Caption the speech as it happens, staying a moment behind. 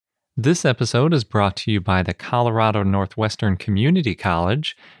This episode is brought to you by the Colorado Northwestern Community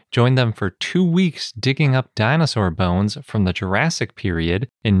College. Join them for 2 weeks digging up dinosaur bones from the Jurassic period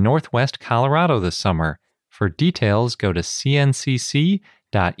in Northwest Colorado this summer. For details, go to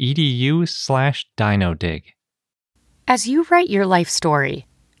cncc.edu/dinodig. As you write your life story,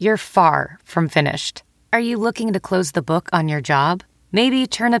 you're far from finished. Are you looking to close the book on your job? Maybe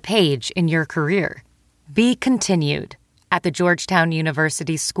turn a page in your career? Be continued at the Georgetown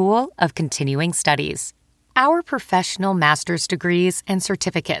University School of Continuing Studies. Our professional master's degrees and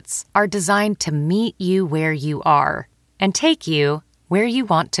certificates are designed to meet you where you are and take you where you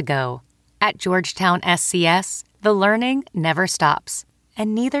want to go. At Georgetown SCS, the learning never stops,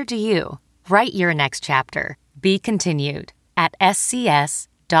 and neither do you. Write your next chapter. Be continued at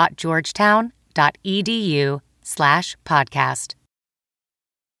scs.georgetown.edu/podcast.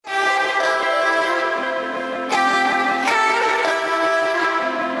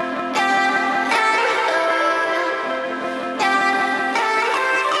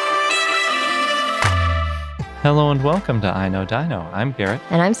 Hello and welcome to I Know Dino. I'm Garrett.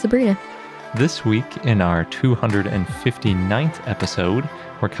 And I'm Sabrina. This week, in our 259th episode,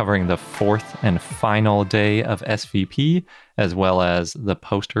 we're covering the fourth and final day of SVP, as well as the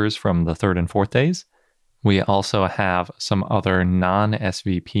posters from the third and fourth days. We also have some other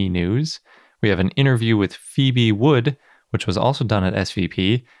non-SVP news. We have an interview with Phoebe Wood, which was also done at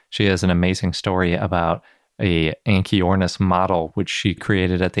SVP. She has an amazing story about a Anchiornis model, which she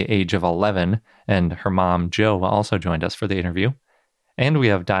created at the age of 11, and her mom, Jo, also joined us for the interview. And we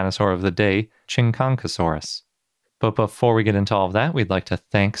have Dinosaur of the Day, Chinconchosaurus. But before we get into all of that, we'd like to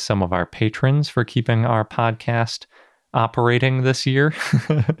thank some of our patrons for keeping our podcast operating this year.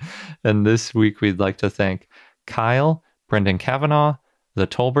 And this week, we'd like to thank Kyle, Brendan Kavanaugh, the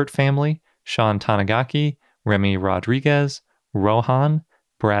Tolbert family, Sean Tanagaki, Remy Rodriguez, Rohan,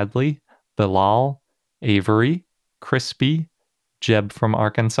 Bradley, Bilal, Avery, Crispy, Jeb from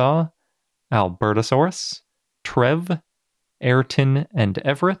Arkansas, Albertosaurus, Trev, Ayrton and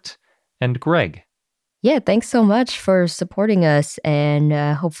Everett, and Greg. Yeah, thanks so much for supporting us, and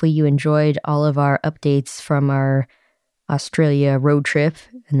hopefully you enjoyed all of our updates from our Australia road trip,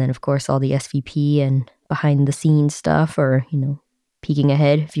 and then of course all the SVP and behind the scenes stuff, or, peeking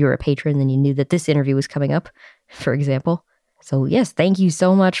ahead. If you were a patron, then you knew that this interview was coming up, for example. So yes, thank you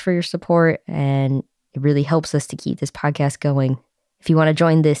so much for your support, and it really helps us to keep this podcast going. If you want to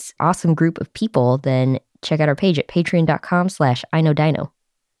join this awesome group of people, then check out our page at patreon.com/iknowdino.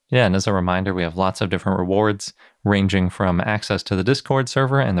 Yeah, and as a reminder, we have lots of different rewards, ranging from access to the Discord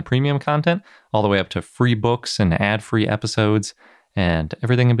server and the premium content, all the way up to free books and ad-free episodes, and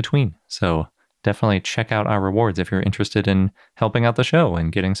everything in between. So definitely check out our rewards if you're interested in helping out the show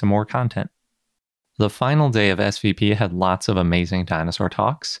and getting some more content. The final day of SVP had lots of amazing dinosaur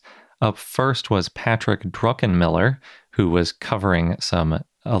talks. Up first was Patrick Druckenmiller, who was covering some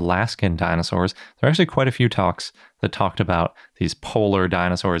Alaskan dinosaurs. There are actually quite a few talks that talked about these polar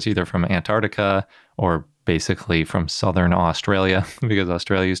dinosaurs, either from Antarctica or basically from southern Australia, because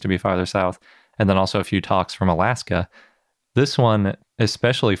Australia used to be farther south, and then also a few talks from Alaska. This one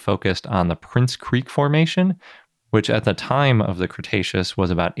especially focused on the Prince Creek Formation, which at the time of the Cretaceous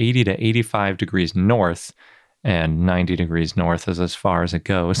was about 80 to 85 degrees north, and 90 degrees north is as far as it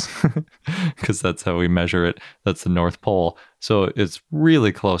goes, because that's how we measure it. That's the North Pole. So it's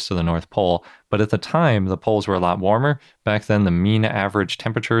really close to the North Pole. But at the time, the poles were a lot warmer. Back then, the mean average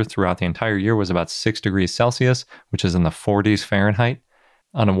temperature throughout the entire year was about 6 degrees Celsius, which is in the 40s Fahrenheit.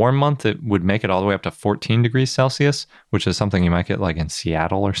 On a warm month, it would make it all the way up to 14 degrees Celsius, which is something you might get like in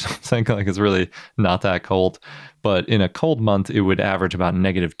Seattle or something. Like it's really not that cold. But in a cold month, it would average about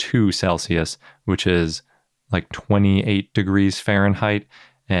 -2 Celsius, which is like 28 degrees Fahrenheit,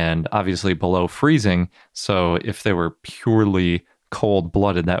 and obviously below freezing. So if they were purely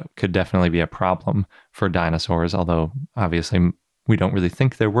cold-blooded, that could definitely be a problem for dinosaurs, although obviously we don't really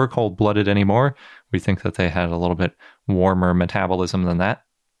think they were cold-blooded anymore. We think that they had a little bit warmer metabolism than that.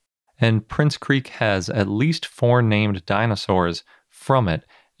 And Prince Creek has at least 4 named dinosaurs from it.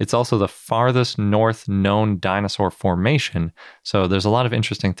 It's also the farthest north known dinosaur formation, so there's a lot of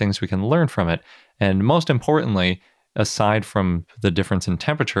interesting things we can learn from it. And most importantly, aside from the difference in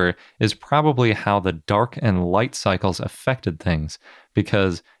temperature, is probably how the dark and light cycles affected things.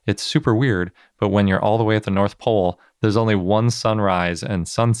 Because it's super weird, but when you're all the way at the North Pole, there's only one sunrise and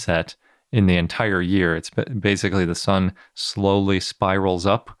sunset in the entire year. It's basically the sun slowly spirals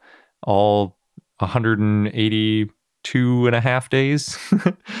up all 182.5 days.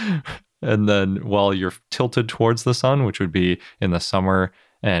 And then while you're tilted towards the sun, which would be in the summer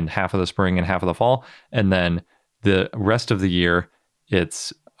and half of the spring and half of the fall, and then the rest of the year,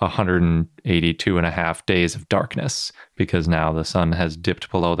 it's 182 and a half days of darkness because now the sun has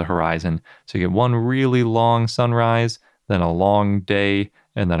dipped below the horizon. So you get one really long sunrise, then a long day,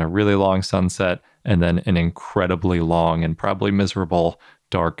 and then a really long sunset, and then an incredibly long and probably miserable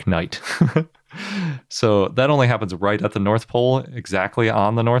dark night. So that only happens right at the North Pole, exactly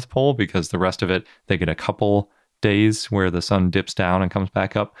on the North Pole, because the rest of it, they get a couple days where the sun dips down and comes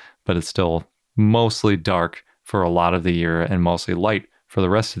back up, but it's still mostly dark for a lot of the year and mostly light for the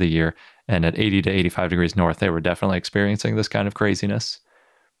rest of the year. And at 80 to 85 degrees north, they were definitely experiencing this kind of craziness.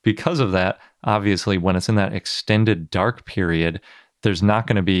 Because of that, obviously, when it's in that extended dark period, there's not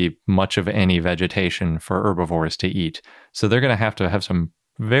going to be much of any vegetation for herbivores to eat. So they're going to have some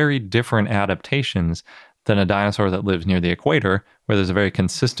very different adaptations than a dinosaur that lives near the equator, where there's a very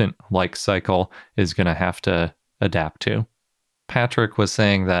consistent life cycle is going to have to adapt to. Patrick was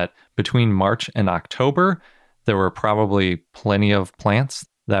saying that between March and October, there were probably plenty of plants.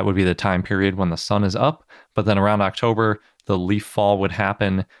 That would be the time period when the sun is up. But then around October, the leaf fall would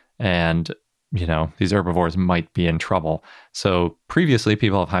happen and, these herbivores might be in trouble. So previously,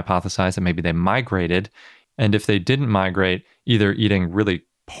 people have hypothesized that maybe they migrated. And if they didn't migrate, either eating really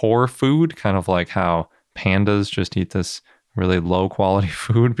poor food, kind of like how pandas just eat this really low quality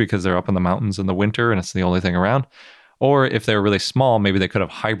food because they're up in the mountains in the winter and it's the only thing around. Or if they were really small, maybe they could have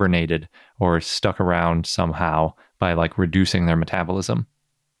hibernated or stuck around somehow by reducing their metabolism.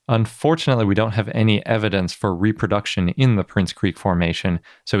 Unfortunately, we don't have any evidence for reproduction in the Prince Creek Formation,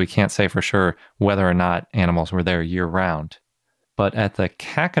 so we can't say for sure whether or not animals were there year-round. But at the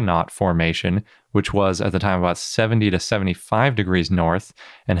Caconaut Formation, which was at the time about 70 to 75 degrees north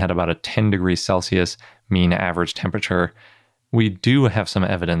and had about a 10 degrees Celsius mean average temperature, we do have some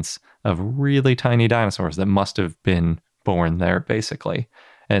evidence of really tiny dinosaurs that must have been born there, basically.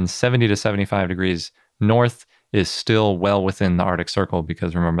 And 70 to 75 degrees north is still well within the Arctic Circle,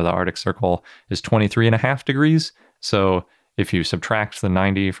 because remember, the Arctic Circle is 23.5 degrees. So if you subtract the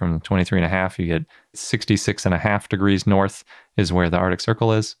 90 from 23.5, you get 66.5 degrees north is where the Arctic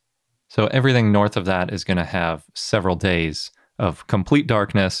Circle is. So everything north of that is going to have several days of complete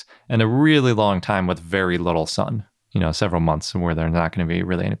darkness and a really long time with very little sun. Several months where there's not going to be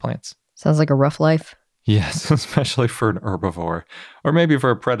really any plants. Sounds like a rough life. Yes, especially for an herbivore. Or maybe for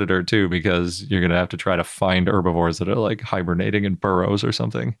a predator too, because you're going to have to try to find herbivores that are hibernating in burrows or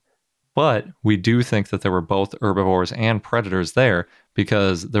something. But we do think that there were both herbivores and predators there,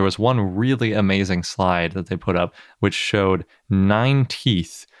 because there was one really amazing slide that they put up which showed 9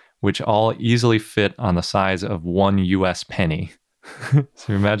 teeth, which all easily fit on the size of one US penny.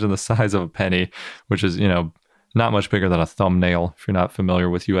 So imagine the size of a penny, which is, not much bigger than a thumbnail. If you're not familiar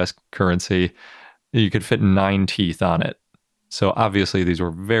with US currency, you could fit 9 teeth on it. So obviously these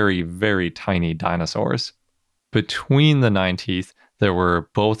were very, very tiny dinosaurs. Between the 9 teeth, there were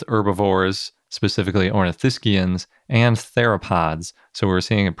both herbivores, specifically ornithischians, and theropods. So we're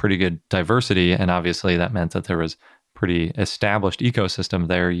seeing a pretty good diversity, and obviously that meant that there was pretty established ecosystem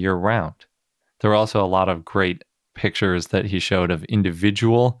there year-round. There were also a lot of great pictures that he showed of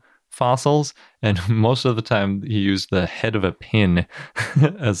individual fossils, and most of the time he used the head of a pin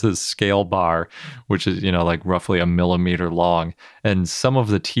as his scale bar, which is roughly a millimeter long, and some of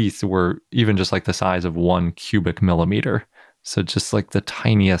the teeth were even just the size of 1 cubic millimeter, so just the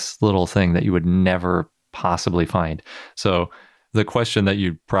tiniest little thing that you would never possibly find. So the question that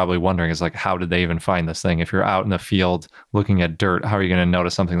you're probably wondering is how did they even find this thing? If you're out in the field looking at dirt, how are you going to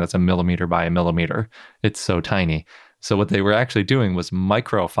notice something that's a millimeter by a millimeter? It's so tiny. So what they were actually doing was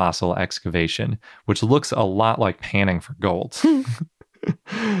microfossil excavation, which looks a lot like panning for gold.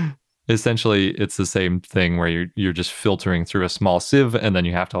 Essentially, it's the same thing where you're just filtering through a small sieve, and then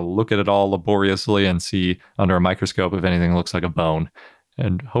you have to look at it all laboriously and see under a microscope if anything looks like a bone.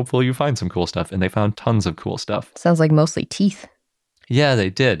 And hopefully you find some cool stuff. And they found tons of cool stuff. Sounds like mostly teeth. Yeah, they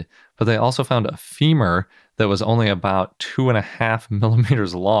did. But they also found a femur that was only about 2.5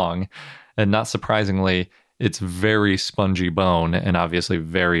 millimeters long. And not surprisingly, it's very spongy bone and obviously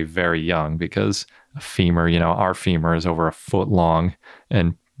very, very young, because a femur, our femur is over 1 foot long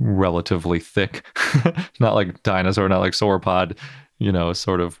and relatively thick. Not like dinosaur, not like sauropod,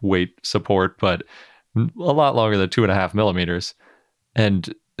 sort of weight support, but a lot longer than 2.5 millimeters.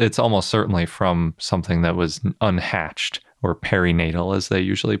 And it's almost certainly from something that was unhatched, or perinatal as they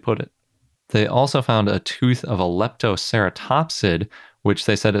usually put it. They also found a tooth of a Leptoceratopsid, which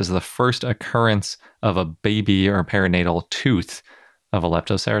they said is the first occurrence of a baby or perinatal tooth of a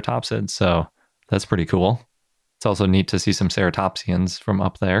Leptoceratopsid. So that's pretty cool. It's also neat to see some ceratopsians from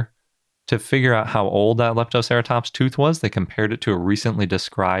up there. To figure out how old that Leptoceratops tooth was, they compared it to a recently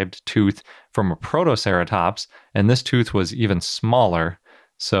described tooth from a Protoceratops, and this tooth was even smaller.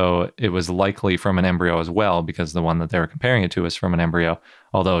 So it was likely from an embryo as well, because the one that they were comparing it to is from an embryo,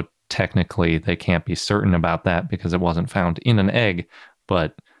 although technically they can't be certain about that because it wasn't found in an egg.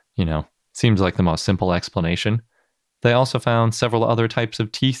 But, seems like the most simple explanation. They also found several other types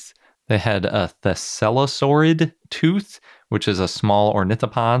of teeth. They had a thessalosauride tooth, which is a small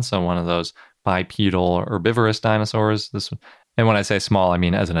ornithopod, so one of those bipedal herbivorous dinosaurs. And when I say small, I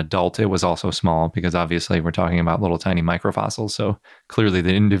mean as an adult, it was also small, because obviously we're talking about little tiny microfossils, so clearly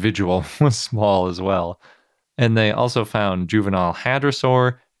the individual was small as well. And they also found juvenile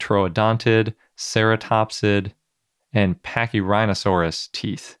hadrosaur, troodontid, ceratopsid, and pachyrhinosaurus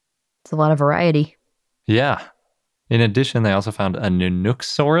teeth. It's a lot of variety. Yeah. In addition, they also found a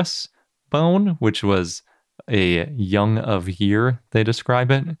Nunuxsaurus bone, which was a young of year, they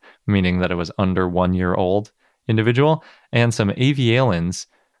describe it, meaning that it was under 1 year old individual, and some avialins.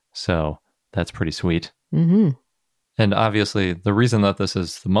 So that's pretty sweet. Mm-hmm. And obviously, the reason that this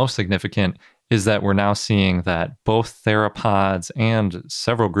is the most significant is that we're now seeing that both theropods and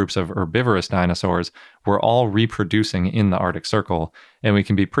several groups of herbivorous dinosaurs were all reproducing in the Arctic Circle. And we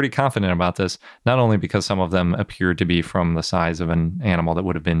can be pretty confident about this, not only because some of them appeared to be from the size of an animal that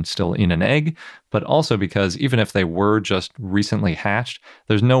would have been still in an egg, but also because even if they were just recently hatched,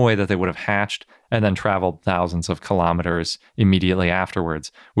 there's no way that they would have hatched and then traveled thousands of kilometers immediately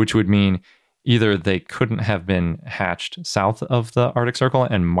afterwards, which would mean either they couldn't have been hatched south of the Arctic Circle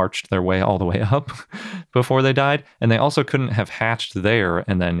and marched their way all the way up before they died, and they also couldn't have hatched there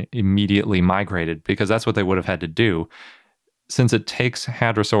and then immediately migrated, because that's what they would have had to do. Since it takes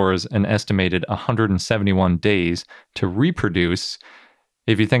hadrosaurs an estimated 171 days to reproduce,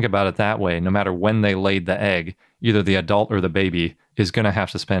 if you think about it that way, no matter when they laid the egg, either the adult or the baby is going to have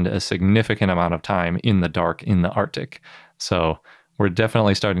to spend a significant amount of time in the dark in the Arctic. So we're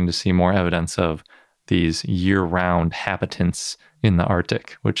definitely starting to see more evidence of these year-round habitants in the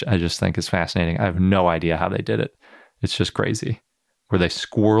Arctic, which I just think is fascinating. I have no idea how they did it. It's just crazy. Were they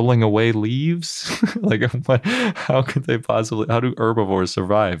squirreling away leaves? How do herbivores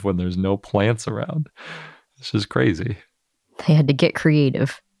survive when there's no plants around? It's just crazy. They had to get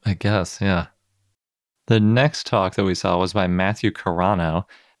creative. I guess, yeah. The next talk that we saw was by Matthew Carano,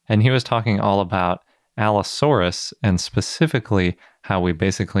 and he was talking all about Allosaurus, and specifically how we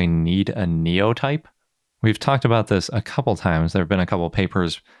basically need a neotype. We've talked about this a couple times. There have been a couple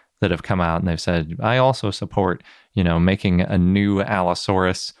papers that have come out and they've said, I also support, making a new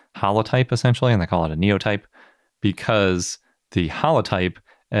Allosaurus holotype, essentially, and they call it a neotype, because the holotype,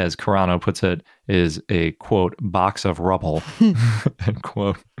 as Carano puts it, is a, quote, box of rubble, end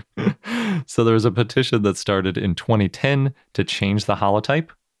quote. So there was a petition that started in 2010 to change the holotype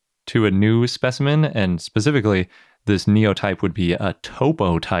to a new specimen, and specifically this neotype would be a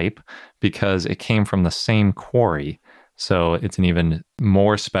topotype because it came from the same quarry. So it's an even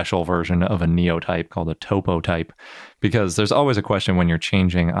more special version of a neotype called a topotype, because there's always a question when you're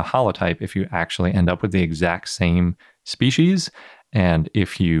changing a holotype if you actually end up with the exact same species, and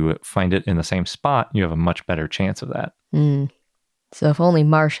if you find it in the same spot, you have a much better chance of that. So if only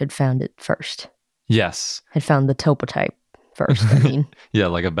Marsh had found it first. Yes. Had found the topotype first, I mean. Yeah,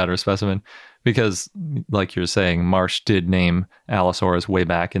 like a better specimen. Because, like you're saying, Marsh did name Allosaurus way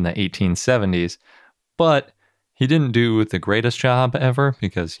back in the 1870s, but he didn't do the greatest job ever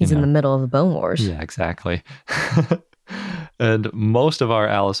because, he's in the middle of the Bone Wars. Yeah, exactly. And most of our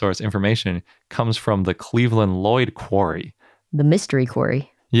Allosaurus information comes from the Cleveland Lloyd Quarry. The mystery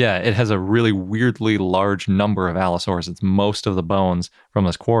quarry. Yeah, it has a really weirdly large number of Allosaurus. It's most of the bones from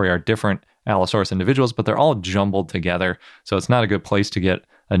this quarry are different Allosaurus individuals, but they're all jumbled together. So it's not a good place to get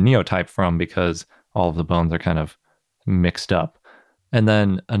a neotype from because all of the bones are kind of mixed up. And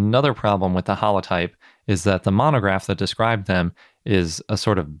then another problem with the holotype is that the monograph that described them is a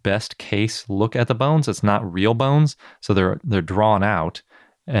sort of best case look at the bones. It's not real bones, so they're drawn out,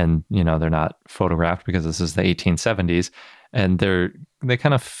 and they're not photographed because this is the 1870s, and they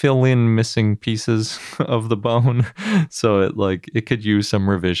kind of fill in missing pieces of the bone. So it could use some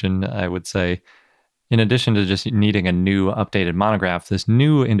revision, I would say. In addition to just needing a new updated monograph, this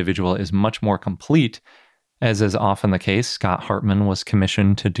new individual is much more complete. As is often the case, Scott Hartman was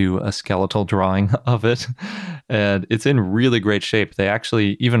commissioned to do a skeletal drawing of it, and it's in really great shape. They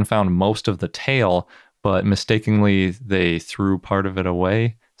actually even found most of the tail, but mistakenly they threw part of it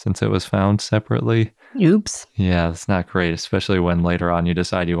away since it was found separately. Oops. Yeah, that's not great, especially when later on you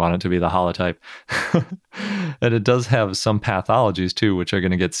decide you want it to be the holotype. And it does have some pathologies too, which are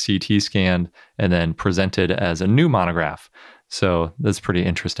going to get CT scanned and then presented as a new monograph. So that's pretty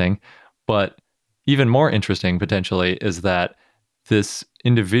interesting. But even more interesting, potentially, is that this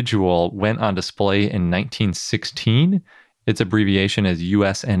individual went on display in 1916 Its abbreviation is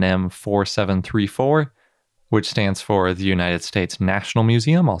USNM 4734, which stands for the United States National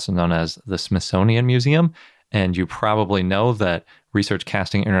Museum, also known as the Smithsonian Museum. And you probably know that Research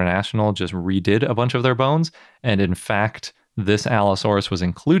Casting International just redid a bunch of their bones. And in fact, this Allosaurus was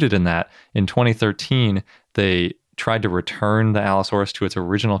included in that. In 2013, they tried to return the Allosaurus to its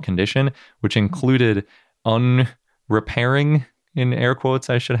original condition, which included unrepairing, in air quotes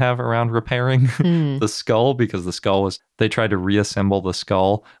I should have around repairing, the skull, because the skull was, they tried to reassemble the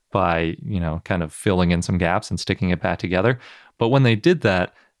skull by, kind of filling in some gaps and sticking it back together. But when they did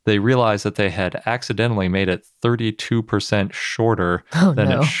that, they realized that they had accidentally made it 32% shorter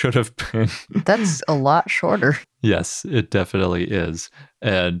than it should have been. That's a lot shorter. Yes, it definitely is.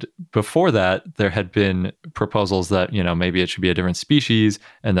 And before that, there had been proposals that, maybe it should be a different species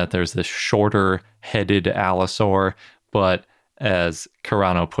and that there's this shorter headed allosaur. But as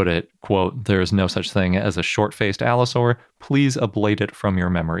Carano put it, quote, "There is no such thing as a short-faced allosaur. Please ablate it from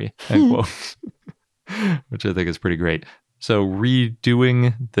your memory," end quote. Which I think is pretty great. So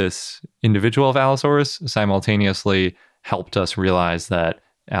redoing this individual of Allosaurus simultaneously helped us realize that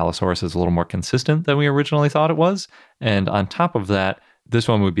Allosaurus is a little more consistent than we originally thought it was. And on top of that, this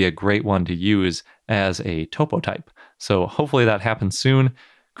one would be a great one to use as a topotype. So hopefully that happens soon.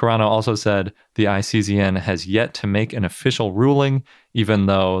 Carano also said the ICZN has yet to make an official ruling, even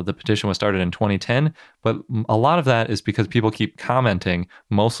though the petition was started in 2010. But a lot of that is because people keep commenting,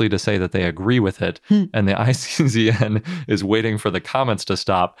 mostly to say that they agree with it. And the ICZN is waiting for the comments to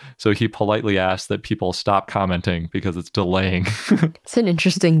stop. So he politely asked that people stop commenting because it's delaying. It's an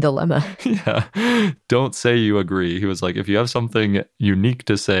interesting dilemma. Yeah. Don't say you agree. He was like, if you have something unique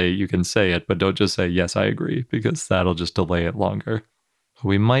to say, you can say it, but don't just say, yes, I agree, because that'll just delay it longer.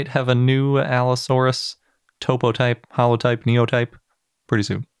 We might have a new Allosaurus topotype, holotype, neotype pretty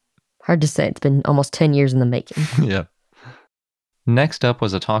soon. Hard to say. It's been almost 10 years in the making. Yeah. Next up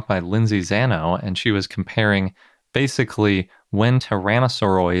was a talk by Lindsay Zano, and she was comparing basically when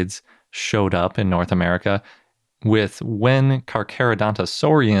tyrannosauroids showed up in North America with when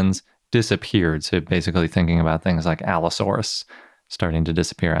Carcharodontosaurians disappeared. So basically thinking about things like Allosaurus starting to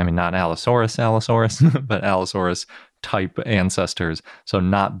disappear. I mean, not Allosaurus, but Allosaurus type ancestors. So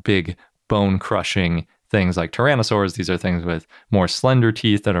not big bone-crushing things like tyrannosaurs. These are things with more slender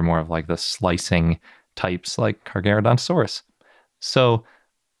teeth that are more of like the slicing types like Carcharodontosaurus. So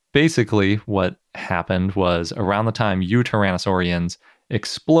basically what happened was around the time Tyrannosaurians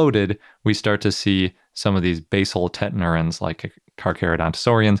exploded, we start to see some of these basal tetanurans like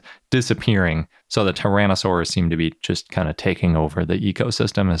Carcharodontosaurians disappearing. So the tyrannosaurs seem to be just kind of taking over the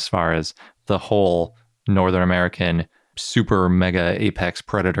ecosystem as far as the whole Northern American super mega apex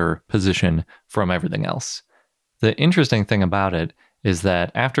predator position from everything else. The interesting thing about it is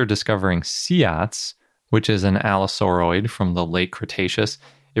that after discovering Ceots, which is an allosauroid from the late Cretaceous,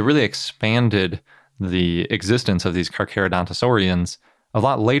 it really expanded the existence of these Carcharodontosaurians a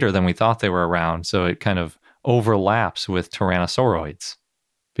lot later than we thought they were around. So it kind of overlaps with tyrannosauroids.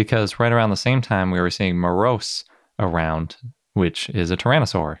 Because right around the same time, we were seeing Moros around, which is a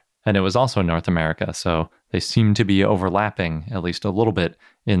tyrannosaur. And it was also North America, so they seem to be overlapping at least a little bit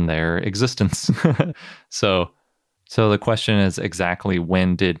in their existence. So the question is exactly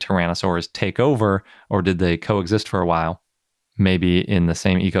when did tyrannosaurs take over, or did they coexist for a while? Maybe in the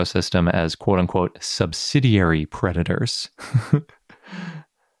same ecosystem as quote-unquote subsidiary predators.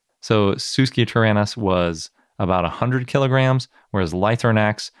 So Susquityrannus was about 100 kilograms, whereas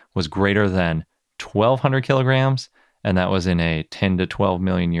Lythornax was greater than 1,200 kilograms, and that was in a 10 to 12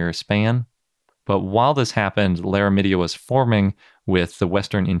 million year span. But while this happened, Laramidia was forming with the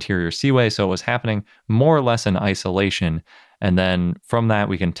Western Interior Seaway, so it was happening more or less in isolation. And then from that,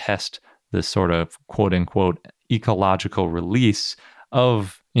 we can test this sort of quote-unquote ecological release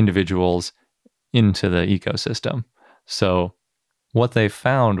of individuals into the ecosystem. So what they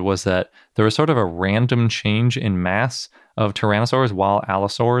found was that there was sort of a random change in mass of tyrannosaurs while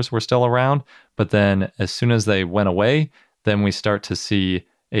allosaurs were still around. But then as soon as they went away, then we start to see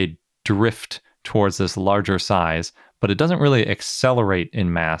a drift towards this larger size, but it doesn't really accelerate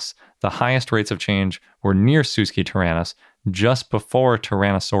in mass. The highest rates of change were near Susquityrannus just before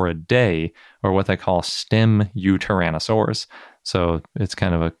Tyrannosauridae, or what they call stem eutyrannosaurs. So it's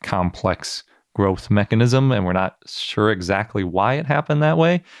kind of a complex growth mechanism, and we're not sure exactly why it happened that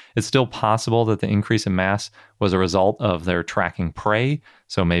way. It's still possible that the increase in mass was a result of their tracking prey.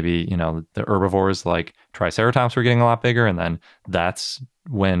 So maybe, the herbivores like Triceratops were getting a lot bigger, and then that's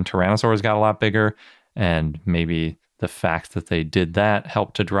when tyrannosaurs got a lot bigger. And maybe the fact that they did that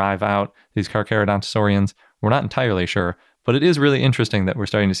helped to drive out these Carcharodontosaurians. We're not entirely sure, But it is really interesting that we're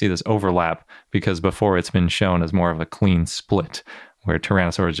starting to see this overlap, because before it's been shown as more of a clean split where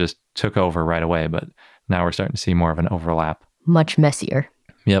Tyrannosaurs just took over right away. But now we're starting to see more of an overlap. Much messier.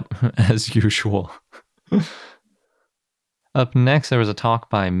 Yep, as usual. Up next, there was a talk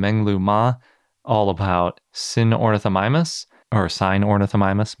by Menglu Ma all about Sinornithomimus, or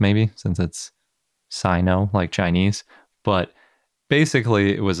Sinornithomimus maybe, since it's Sino, like Chinese. But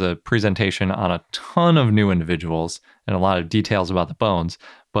basically, it was a presentation on a ton of new individuals and a lot of details about the bones.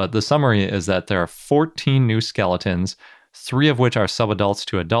 But the summary is that there are 14 new skeletons, 3 of which are subadults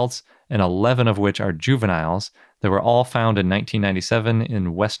to adults, and 11 of which are juveniles. They were all found in 1997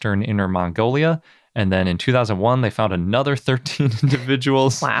 in Western Inner Mongolia. And then in 2001, they found another 13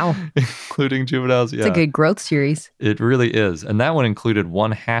 individuals. Wow. Including juveniles. It's a good growth series. It really is. And that one included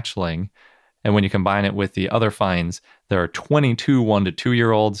 1 hatchling. And when you combine it with the other finds, there are 22 1 to 2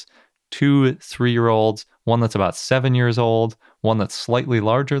 year olds, 2 3-year-olds, 1 that's about 7 years old, 1 that's slightly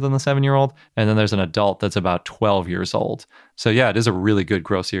larger than the 7-year-old, and then there's an adult that's about 12 years old. So yeah, it is a really good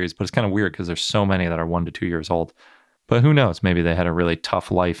growth series, but it's kind of weird because there's so many that are 1 to 2 years old. But who knows? Maybe they had a really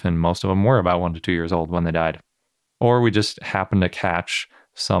tough life and most of them were about 1 to 2 years old when they died. Or we just happened to catch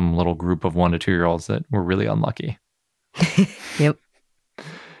some little group of 1 to 2 year olds that were really unlucky. Yep.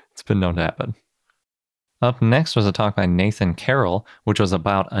 It's been known to happen. Up next was a talk by Nathan Carroll, which was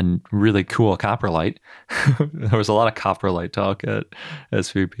about a really cool coprolite. There was a lot of coprolite talk at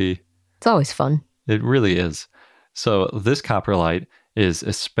SVP. It's always fun. It really is. So this coprolite is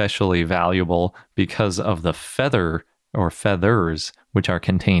especially valuable because of the feather or feathers which are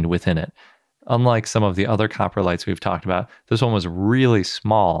contained within it. Unlike some of the other coprolites we've talked about, this one was really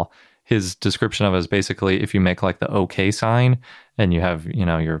small. His description of it is basically if you make like the OK sign and you have,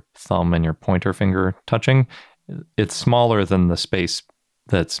 your thumb and your pointer finger touching, it's smaller than the space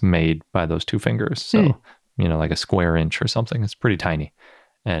that's made by those 2 fingers. So, like a square inch or something. It's pretty tiny.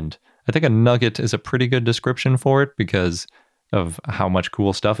 And I think a nugget is a pretty good description for it because of how much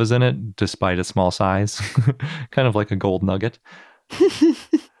cool stuff is in it, despite its small size. Kind of like a gold nugget.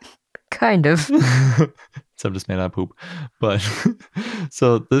 Kind of. Except it's made out of poop. But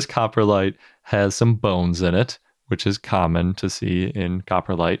so this coprolite has some bones in it, which is common to see in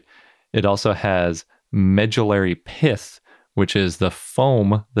coprolite. It also has medullary pith, which is the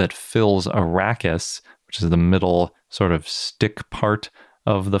foam that fills a rachis, which is the middle sort of stick part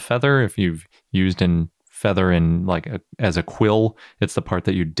of the feather. If you've used feather in as a quill, it's the part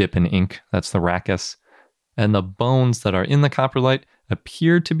that you dip in ink. That's the rachis. And the bones that are in the coprolite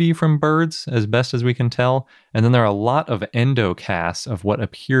appear to be from birds, as best as we can tell. And then there are a lot of endocasts of what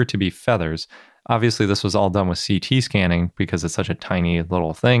appear to be feathers. Obviously, this was all done with CT scanning because it's such a tiny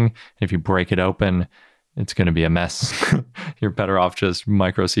little thing. If you break it open, it's going to be a mess. You're better off just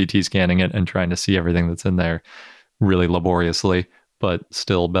micro CT scanning it and trying to see everything that's in there really laboriously, but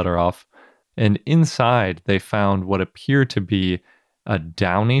still better off. And inside, they found what appeared to be a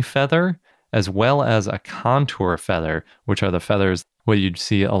downy feather, as well as a contour feather, which are the feathers what you'd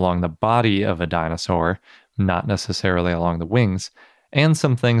see along the body of a dinosaur, not necessarily along the wings, and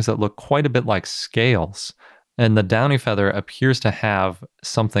some things that look quite a bit like scales. And the downy feather appears to have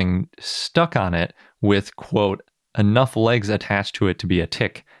something stuck on it with, quote, enough legs attached to it to be a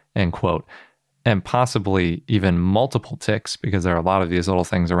tick, end quote. And possibly even multiple ticks, because there are a lot of these little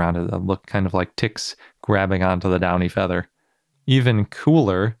things around it that look kind of like ticks grabbing onto the downy feather. Even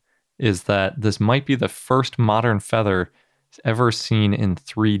cooler is that this might be the first modern feather ever seen in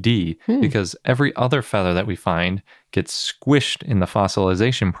 3D, because every other feather that we find gets squished in the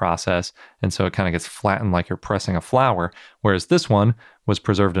fossilization process, and so it kind of gets flattened like you're pressing a flower, whereas this one was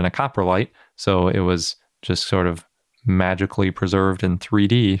preserved in a coprolite, so it was just sort of magically preserved in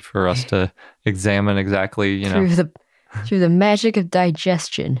 3D for us to examine exactly, through the magic of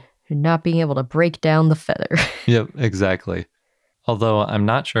digestion and not being able to break down the feather. Yep, exactly. Although I'm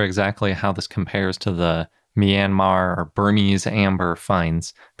not sure exactly how this compares to the Myanmar or Burmese amber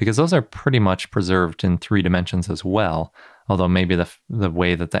finds, because those are pretty much preserved in 3 dimensions as well. Although maybe the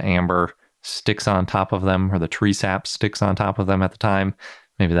way that the amber sticks on top of them, or the tree sap sticks on top of them at the time,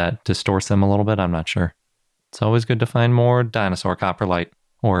 maybe that distorts them a little bit. I'm not sure. It's always good to find more dinosaur coprolite,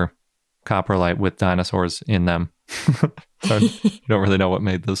 or coprolite with dinosaurs in them. You don't really know what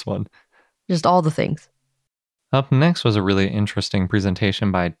made this one. Just all the things. Up next was a really interesting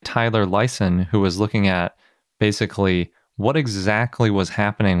presentation by Tyler Lyson, who was looking at basically what exactly was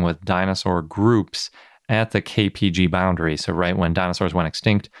happening with dinosaur groups at the KPG boundary. So right when dinosaurs went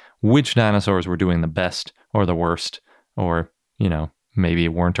extinct, which dinosaurs were doing the best or the worst, or, maybe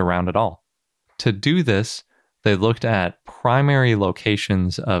weren't around at all. To do this, they looked at primary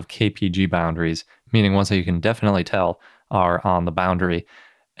locations of KPG boundaries, meaning ones that you can definitely tell are on the boundary.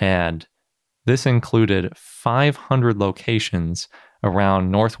 And this included 500 locations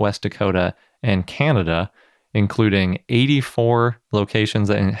around Northwest Dakota and Canada, including 84 locations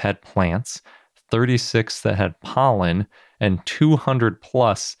that had plants, 36 that had pollen, and 200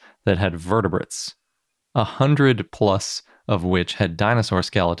 plus that had vertebrates, 100 plus of which had dinosaur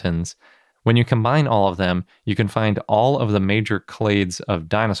skeletons. When you combine all of them, you can find all of the major clades of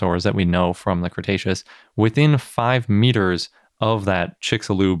dinosaurs that we know from the Cretaceous within 5 meters of that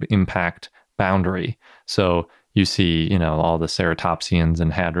Chicxulub impact boundary. So you see, all the ceratopsians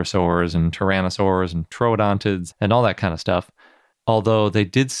and hadrosaurs and tyrannosaurs and troodontids and all that kind of stuff. Although they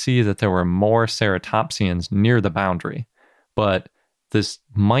did see that there were more ceratopsians near the boundary. But this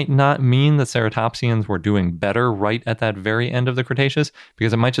might not mean that ceratopsians were doing better right at that very end of the Cretaceous,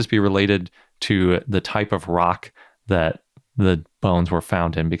 because it might just be related to the type of rock that the bones were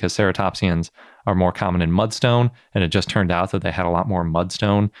found in, because ceratopsians are more common in mudstone, and it just turned out that they had a lot more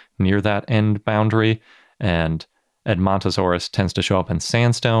mudstone near that end boundary. And Edmontosaurus tends to show up in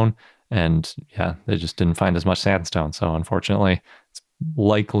sandstone, and yeah, they just didn't find as much sandstone. So unfortunately, it's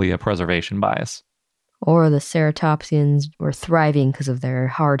likely a preservation bias. Or the ceratopsians were thriving because of their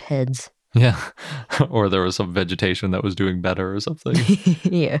hard heads. Yeah, or there was some vegetation that was doing better or something.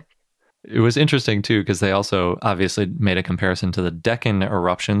 Yeah. It was interesting too, because they also obviously made a comparison to the Deccan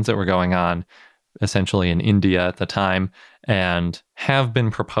eruptions that were going on essentially in India at the time, and have been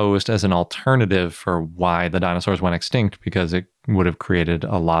proposed as an alternative for why the dinosaurs went extinct, because it would have created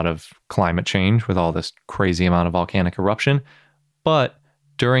a lot of climate change with all this crazy amount of volcanic eruption. But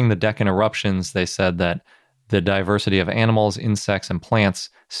during the Deccan eruptions, they said that the diversity of animals, insects, and plants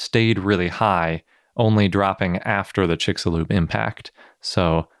stayed really high, only dropping after the Chicxulub impact.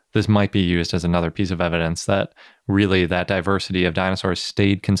 So this might be used as another piece of evidence that really that diversity of dinosaurs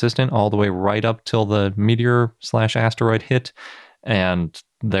stayed consistent all the way right up till the meteor/asteroid hit. And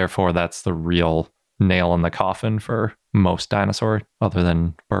therefore, that's the real nail in the coffin for most dinosaur other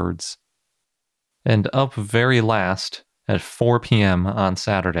than birds. And up very last, at 4 p.m. on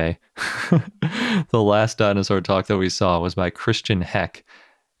Saturday, the last dinosaur talk that we saw was by Christian Heck.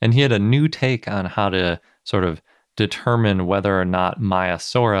 And he had a new take on how to sort of determine whether or not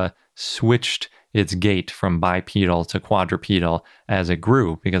Maiasaura switched its gait from bipedal to quadrupedal as it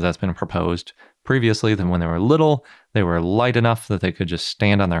grew, because that's been proposed previously. That when they were little, they were light enough that they could just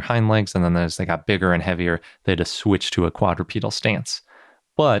stand on their hind legs, and then as they got bigger and heavier, they had to switch to a quadrupedal stance.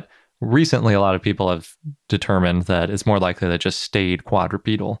 But recently, a lot of people have determined that it's more likely that it just stayed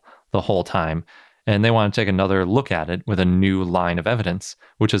quadrupedal the whole time. And they want to take another look at it with a new line of evidence,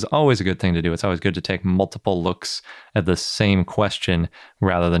 which is always a good thing to do. It's always good to take multiple looks at the same question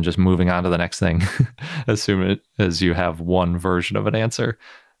rather than just moving on to the next thing, as soon as you have one version of an answer.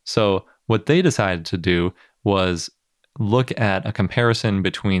 So what they decided to do was look at a comparison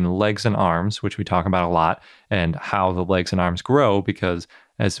between legs and arms, which we talk about a lot, and how the legs and arms grow, because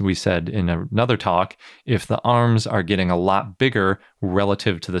as we said in another talk, if the arms are getting a lot bigger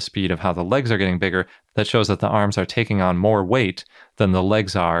relative to the speed of how the legs are getting bigger, that shows that the arms are taking on more weight than the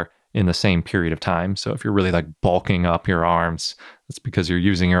legs are in the same period of time. So if you're really like bulking up your arms, it's because you're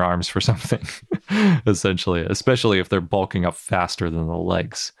using your arms for something, essentially, especially if they're bulking up faster than the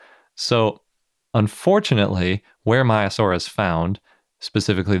legs. So unfortunately, where Maiasaura is found,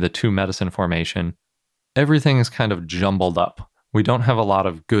 specifically the Two Medicine Formation, everything is kind of jumbled up. We don't have a lot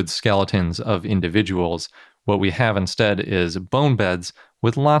of good skeletons of individuals. What we have instead is bone beds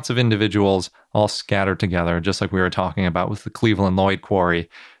with lots of individuals all scattered together, just like we were talking about with the Cleveland Lloyd Quarry.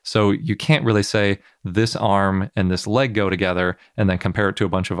 So you can't really say this arm and this leg go together and then compare it to a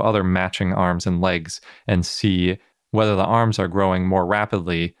bunch of other matching arms and legs and see whether the arms are growing more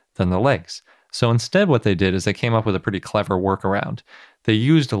rapidly than the legs. So instead what they did is they came up with a pretty clever workaround. They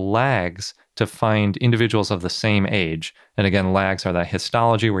used lags to find individuals of the same age. And again, lags are that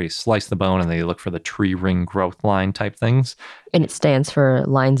histology where you slice the bone and they look for the tree ring growth line type things. And it stands for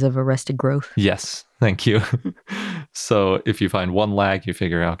lines of arrested growth. Yes, thank you. So if you find one lag, you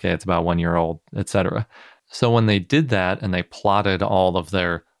figure, okay, it's about 1 year old, etc. So when they did that and they plotted all of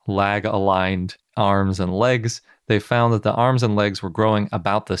their lag-aligned arms and legs, they found that the arms and legs were growing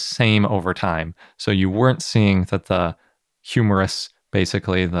about the same over time. So you weren't seeing that the humerus,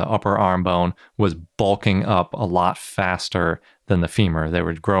 basically the upper arm bone, was bulking up a lot faster than the femur. They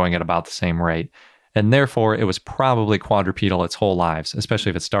were growing at about the same rate. And therefore, it was probably quadrupedal its whole lives,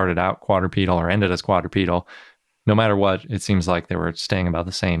 especially if it started out quadrupedal or ended as quadrupedal. No matter what, it seems like they were staying about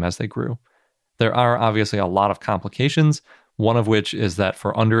the same as they grew. There are obviously a lot of complications, one of which is that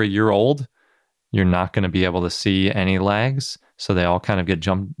for under a year old, you're not going to be able to see any lags, so they all kind of get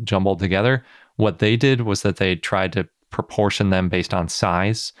jumbled together. What they did was that they tried to proportion them based on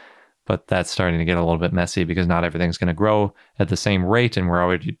size. But that's starting to get a little bit messy because not everything's going to grow at the same rate. And we're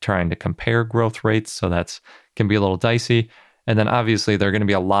already trying to compare growth rates. So that's can be a little dicey. And then obviously there are going to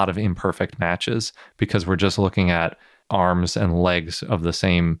be a lot of imperfect matches because we're just looking at arms and legs of the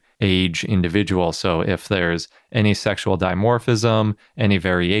same age individual. So if there's any sexual dimorphism, any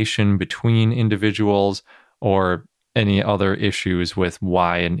variation between individuals, or any other issues with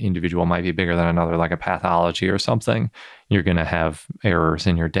why an individual might be bigger than another, like a pathology or something, you're going to have errors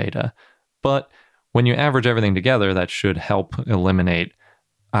in your data. But when you average everything together, that should help eliminate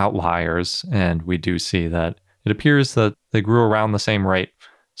outliers. And we do see that it appears that they grew around the same rate.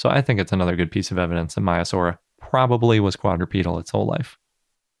 So I think it's another good piece of evidence that Maiasaura probably was quadrupedal its whole life.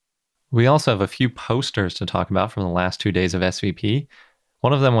 We also have a few posters to talk about from the last 2 days of SVP.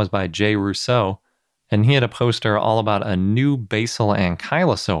 One of them was by Jay Rousseau, and he had a poster all about a new basal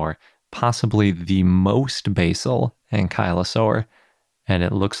ankylosaur, possibly the most basal ankylosaur. And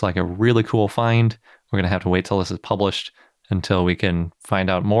it looks like a really cool find. We're going to have to wait till this is published until we can find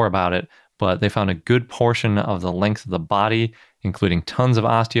out more about it. But they found a good portion of the length of the body, including tons of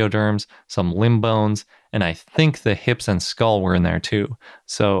osteoderms, some limb bones, and I think the hips and skull were in there too.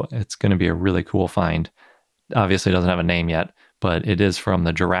 So it's going to be a really cool find. Obviously, it doesn't have a name yet, but it is from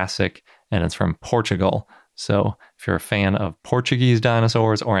the Jurassic and it's from Portugal. So if you're a fan of Portuguese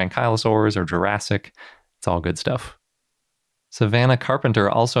dinosaurs or ankylosaurs or Jurassic, it's all good stuff. Savannah Carpenter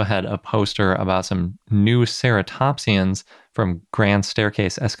also had a poster about some new ceratopsians from Grand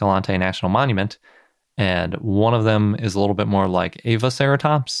Staircase Escalante National Monument. And one of them is a little bit more like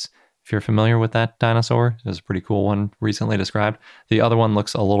Avaceratops. If you're familiar with that dinosaur, it was a pretty cool one recently described. The other one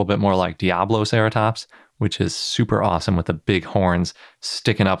looks a little bit more like Diabloceratops, which is super awesome with the big horns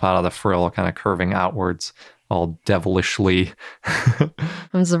sticking up out of the frill, kind of curving outwards, all devilishly.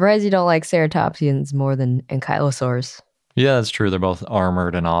 I'm surprised you don't like ceratopsians more than ankylosaurs. Yeah, that's true. They're both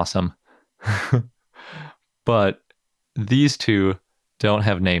armored and awesome. But these two don't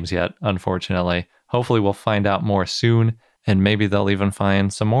have names yet, unfortunately. Hopefully we'll find out more soon, and maybe they'll even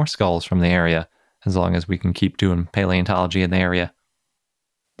find some more skulls from the area, as long as we can keep doing paleontology in the area.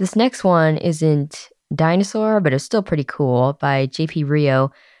 This next one isn't dinosaur, but it's still pretty cool, by J.P.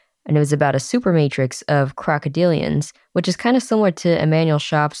 Rio, and it was about a supermatrix of crocodilians, which is kind of similar to Emmanuel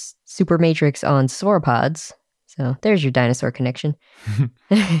Schaap's supermatrix on sauropods. So there's your dinosaur connection.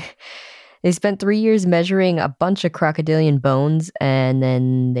 They spent 3 years measuring a bunch of crocodilian bones, and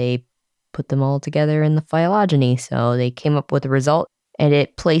then they put them all together in the phylogeny. So they came up with a result, and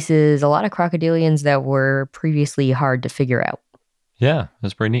it places a lot of crocodilians that were previously hard to figure out. Yeah,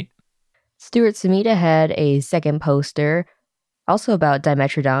 that's pretty neat. Stuart Sumida had a second poster, also about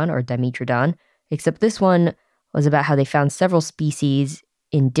Dimetrodon, except this one was about how they found several species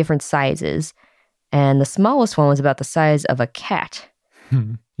in different sizes. And the smallest one was about the size of a cat.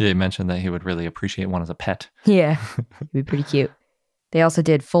 Yeah, he mentioned that he would really appreciate one as a pet. Yeah, it'd be pretty cute. They also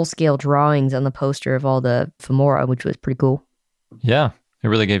did full-scale drawings on the poster of all the femora, which was pretty cool. Yeah, it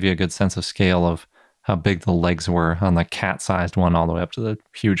really gave you a good sense of scale of how big the legs were on the cat-sized one all the way up to the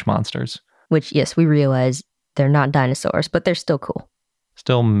huge monsters. Which, yes, we realize they're not dinosaurs, but they're still cool.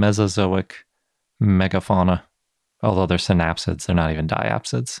 Still Mesozoic megafauna. Although they're synapsids, they're not even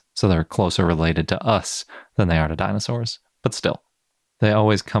diapsids. So they're closer related to us than they are to dinosaurs. But still, they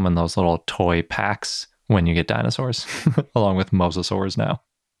always come in those little toy packs when you get dinosaurs, along with mosasaurs now.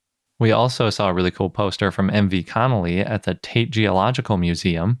 We also saw a really cool poster from M.V. Connolly at the Tate Geological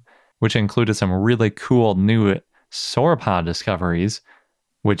Museum, which included some really cool new sauropod discoveries,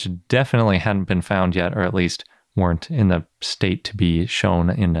 which definitely hadn't been found yet, or at least weren't in the state to be shown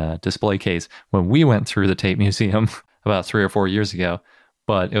in a display case when we went through the Tate Museum about 3 or 4 years ago.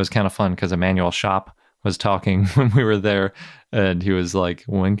 But it was kind of fun because Emmanuel Schaap was talking when we were there, and he was like,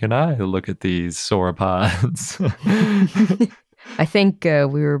 when can I look at these sauropods? I think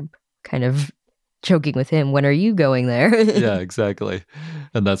we were kind of joking with him, when are you going there? Yeah, exactly.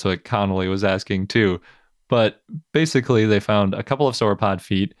 And that's what Connolly was asking too. But basically, they found a couple of sauropod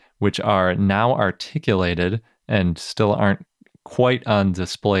feet, which are now articulated and still aren't quite on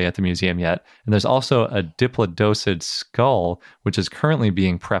display at the museum yet. And there's also a diplodocid skull, which is currently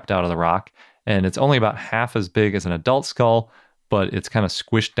being prepped out of the rock. And it's only about half as big as an adult skull, but it's kind of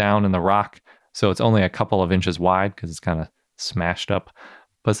squished down in the rock. So it's only a couple of inches wide because it's kind of smashed up.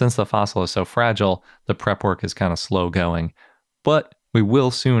 But since the fossil is so fragile, the prep work is kind of slow going. But we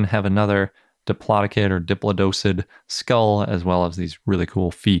will soon have another diplodocid or diplodocid skull, as well as these really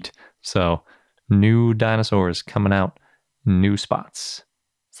cool feet. So new dinosaurs coming out, new spots.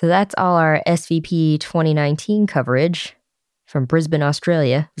 So that's all our SVP 2019 coverage from Brisbane,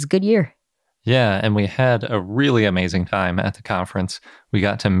 Australia. It was a good year. Yeah, and we had a really amazing time at the conference. We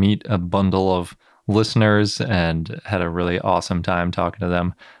got to meet a bundle of listeners and had a really awesome time talking to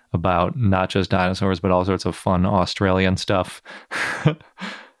them about not just dinosaurs, but all sorts of fun Australian stuff.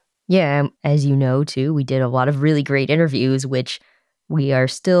 Yeah, as you know, too, we did a lot of really great interviews, which we are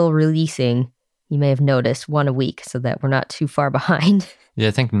still releasing. You may have noticed one a week so that we're not too far behind. Yeah,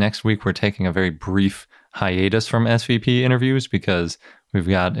 I think next week we're taking a very brief hiatus from SVP interviews because we've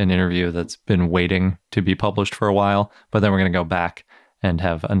got an interview that's been waiting to be published for a while, but then we're going to go back and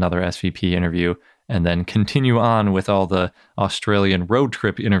have another SVP interview and then continue on with all the Australian road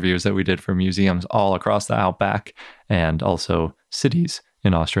trip interviews that we did for museums all across the Outback and also cities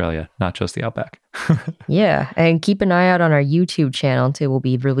in Australia, not just the Outback. Yeah, and keep an eye out on our YouTube channel too. We'll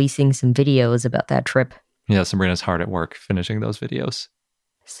be releasing some videos about that trip. Yeah, Sabrina's hard at work finishing those videos.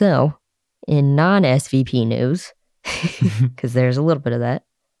 So, in non-SVP news, because there's a little bit of that.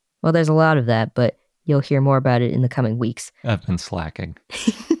 Well, there's a lot of that, but you'll hear more about it in the coming weeks. I've been slacking.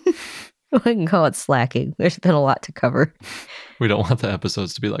 I can call it slacking. There's been a lot to cover. We don't want the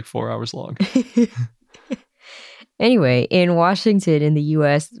episodes to be like 4 hours long. Anyway, in Washington, in the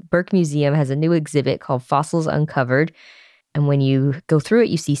U.S., Burke Museum has a new exhibit called Fossils Uncovered. And when you go through it,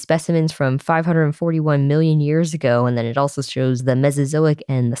 you see specimens from 541 million years ago. And then it also shows the Mesozoic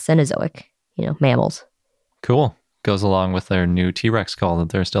and the Cenozoic, mammals. Cool. Goes along with their new T-Rex call that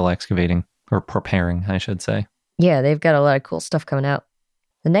they're still excavating, or preparing, I should say. Yeah, they've got a lot of cool stuff coming out.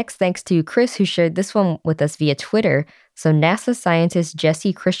 The next thanks to Chris, who shared this one with us via Twitter. So NASA scientist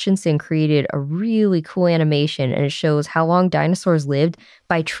Jesse Christensen created a really cool animation, and it shows how long dinosaurs lived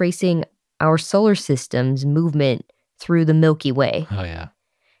by tracing our solar system's movement through the Milky Way. Oh, yeah.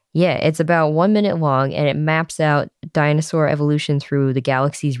 Yeah, it's about 1 minute long, and it maps out dinosaur evolution through the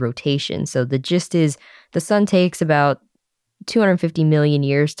galaxy's rotation. So the gist is the sun takes about 250 million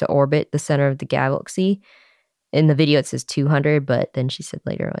years to orbit the center of the galaxy. In the video, it says 200, but then she said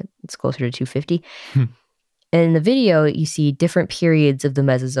later it's closer to 250. And in the video, you see different periods of the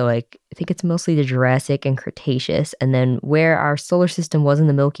Mesozoic. I think it's mostly the Jurassic and Cretaceous, and then where our solar system was in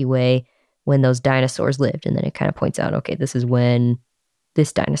the Milky Way when those dinosaurs lived. And then it kind of points out, okay, this is when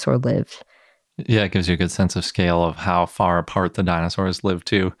this dinosaur lived. Yeah, it gives you a good sense of scale of how far apart the dinosaurs lived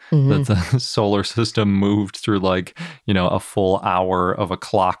too. That the solar system moved through a full hour of a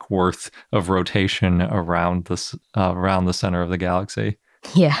clock worth of rotation around the center of the galaxy.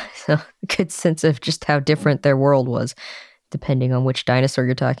 Yeah, so a good sense of just how different their world was, depending on which dinosaur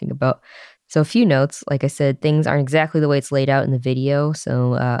you're talking about. So a few notes, like I said, things aren't exactly the way it's laid out in the video.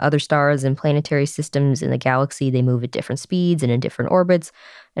 So other stars and planetary systems in the galaxy, they move at different speeds and in different orbits.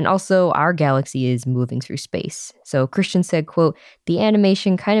 And also our galaxy is moving through space. So Christian said, quote, "The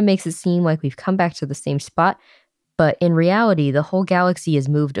animation kind of makes it seem like we've come back to the same spot, but in reality, the whole galaxy has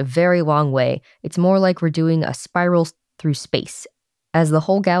moved a very long way. It's more like we're doing a spiral through space. As the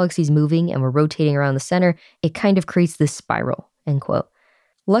whole galaxy is moving and we're rotating around the center, it kind of creates this spiral," end quote.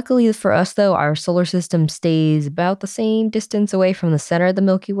 Luckily for us, though, our solar system stays about the same distance away from the center of the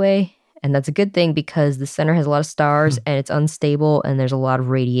Milky Way. And that's a good thing because the center has a lot of stars and it's unstable and there's a lot of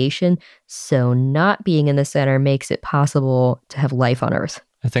radiation. So not being in the center makes it possible to have life on Earth.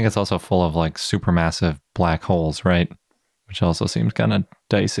 I think it's also full of supermassive black holes, right? Which also seems kind of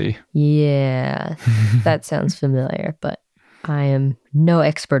dicey. Yeah, that sounds familiar, but I am no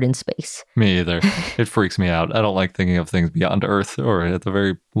expert in space. Me either. It freaks me out. I don't like thinking of things beyond Earth, or at the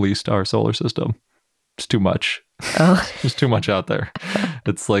very least our solar system. It's too much. Oh. There's too much out there.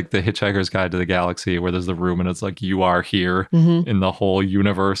 It's like the Hitchhiker's Guide to the Galaxy where there's the room and it's like you are here in the whole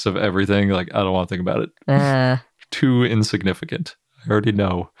universe of everything. I don't want to think about it. Too insignificant. I already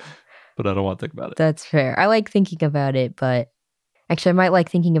know, but I don't want to think about it. That's fair. I like thinking about it, but actually I might like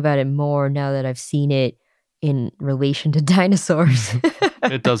thinking about it more now that I've seen it in relation to dinosaurs.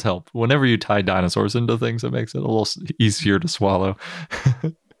 It does help. Whenever you tie dinosaurs into things, it makes it a little easier to swallow.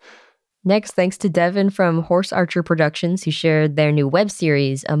 Next, thanks to Devin from Horse Archer Productions, who shared their new web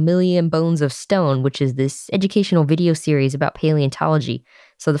series, A Million Bones of Stone, which is this educational video series about paleontology.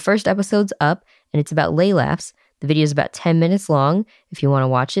 So the first episode's up, and it's about Laelaps. The video is about 10 minutes long. If you want to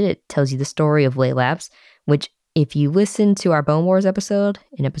watch it, it tells you the story of Laelaps, which if you listen to our Bone Wars episode,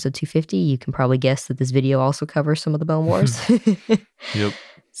 in episode 250, you can probably guess that this video also covers some of the Bone Wars. Yep.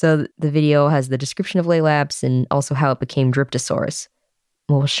 So the video has the description of Laelaps and also how it became Dryptosaurus.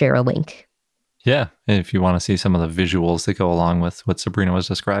 We'll share a link. Yeah, and if you want to see some of the visuals that go along with what Sabrina was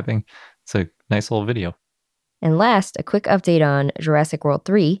describing, it's a nice little video. And last, a quick update on Jurassic World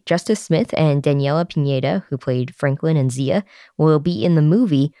 3. Justice Smith and Daniela Pineda, who played Franklin and Zia, will be in the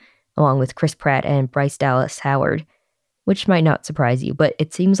movie along with Chris Pratt and Bryce Dallas Howard, which might not surprise you, but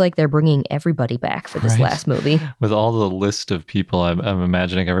it seems like they're bringing everybody back for this last movie. With all the list of people, I'm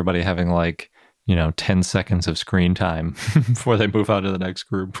imagining everybody having 10 seconds of screen time before they move on to the next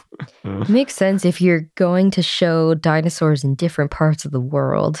group. Makes sense if you're going to show dinosaurs in different parts of the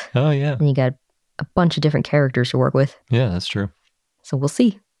world. Oh, yeah. And you got a bunch of different characters to work with. Yeah, that's true. So we'll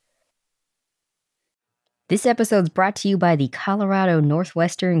see. This episode's brought to you by the Colorado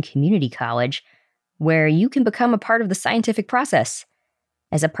Northwestern Community College, where you can become a part of the scientific process.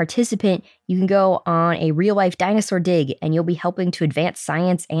 As a participant, you can go on a real-life dinosaur dig, and you'll be helping to advance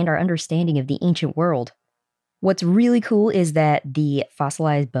science and our understanding of the ancient world. What's really cool is that the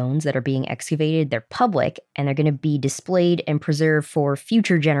fossilized bones that are being excavated, they're public, and they're going to be displayed and preserved for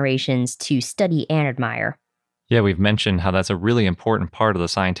future generations to study and admire. Yeah, we've mentioned how that's a really important part of the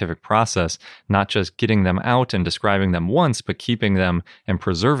scientific process, not just getting them out and describing them once, but keeping them and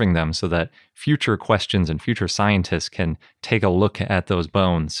preserving them so that future questions and future scientists can take a look at those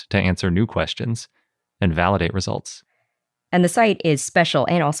bones to answer new questions and validate results. And the site is special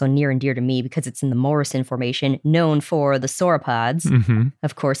and also near and dear to me because it's in the Morrison Formation, known for the sauropods,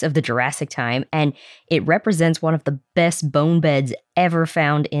 of course, of the Jurassic time. And it represents one of the best bone beds ever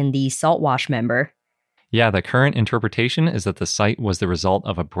found in the saltwash member. Yeah, the current interpretation is that the site was the result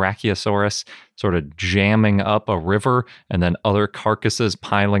of a Brachiosaurus sort of jamming up a river and then other carcasses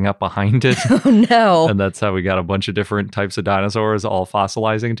piling up behind it. Oh, no. And that's how we got a bunch of different types of dinosaurs all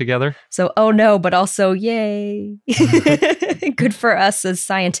fossilizing together. So, oh no, but also, yay. Good for us as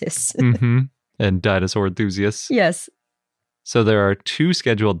scientists. And dinosaur enthusiasts. Yes. So there are 2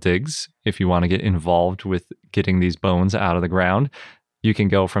 scheduled digs if you want to get involved with getting these bones out of the ground. You can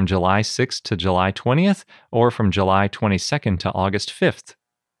go from July 6th to July 20th or from July 22nd to August 5th.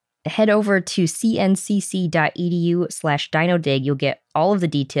 Head over to cncc.edu/dinodig. You'll get all of the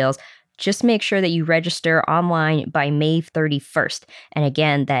details. Just make sure that you register online by May 31st. And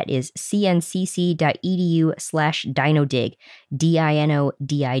again, that is cncc.edu/dinodig,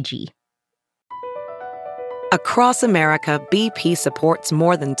 DINODIG. Across America, BP supports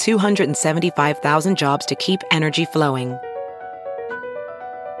more than 275,000 jobs to keep energy flowing.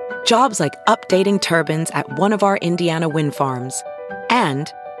 Jobs like updating turbines at one of our Indiana wind farms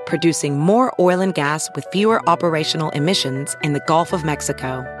and producing more oil and gas with fewer operational emissions in the Gulf of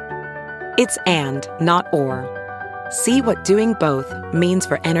Mexico. It's and, not or. See what doing both means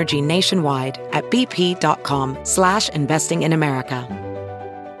for energy nationwide at bp.com/investing in America.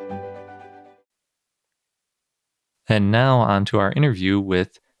 And now on to our interview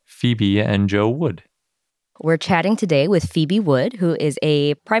with Phoebe and Joe Wood. We're chatting today with Phoebe Wood, who is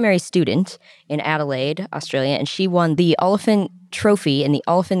a primary student in Adelaide, Australia, and she won the Oliphant Trophy in the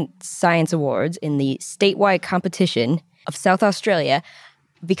Oliphant Science Awards in the statewide competition of South Australia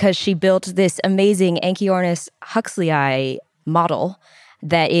because she built this amazing Anchiornis huxleyi model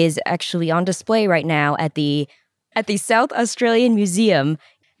that is actually on display right now at the South Australian Museum.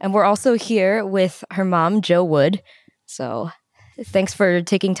 And we're also here with her mom, Joe Wood. So thanks for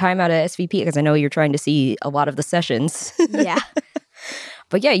taking time out of SVP because I know you're trying to see a lot of the sessions. Yeah.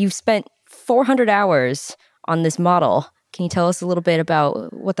 But yeah, you've spent 400 hours on this model. Can you tell us a little bit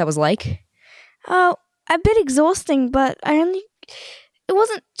about what that was like? Oh, a bit exhausting, but it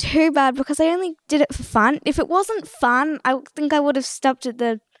wasn't too bad because I only did it for fun. If it wasn't fun, I think I would have stopped at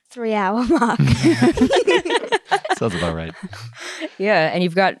the 3-hour mark. Sounds about right. Yeah, and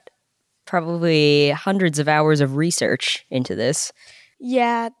you've got probably hundreds of hours of research into this.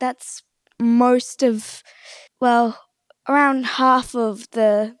 Yeah, that's around half of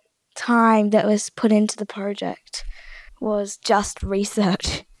the time that was put into the project was just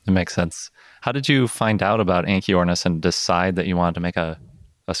research. It makes sense. How did you find out about Anchiornis and decide that you wanted to make a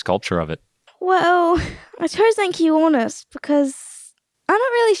sculpture of it? Well, I chose Anchiornis because I'm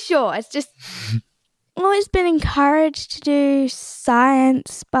not really sure. It's just always been encouraged to do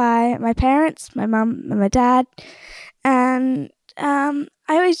science by my parents, my mum and my dad. And I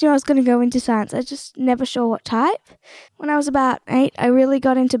always knew I was going to go into science. I just never sure what type. When I was about 8, I really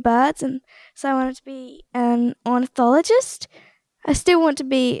got into birds, and so I wanted to be an ornithologist. I still want to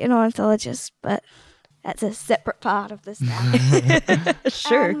be an ornithologist, but that's a separate part of this now.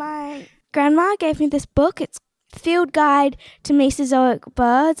 Sure. My grandma gave me this book. It's Field Guide to Mesozoic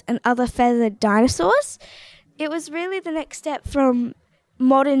Birds and Other Feathered Dinosaurs. It was really the next step from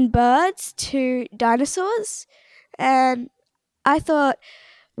modern birds to dinosaurs. And I thought,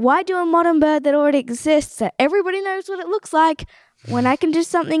 why do a modern bird that already exists that everybody knows what it looks like when I can do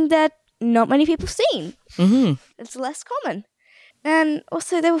something that not many people have seen? Mm-hmm. It's less common. And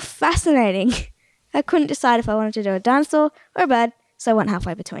also they were fascinating. I couldn't decide if I wanted to do a dinosaur or a bird, so I went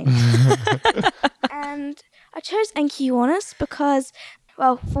halfway between. And I chose Anchiornis because,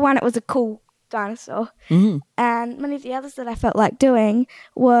 well, for one, it was a cool dinosaur. And many of the others that I felt like doing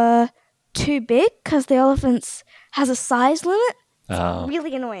were too big because the elephants has a size limit. It's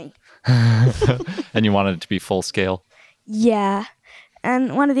really annoying. And you wanted it to be full scale? Yeah.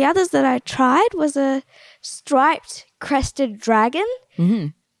 And one of the others that I tried was a striped crested dragon.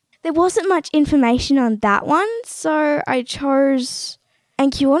 There wasn't much information on that one, so I chose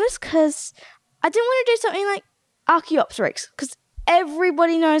Anchiornis because I didn't want to do something like Archaeopteryx because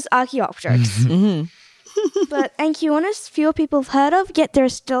everybody knows Archaeopteryx. But Anchiornis, fewer people have heard of, yet there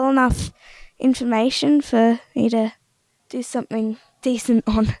is still enough information for me to do something decent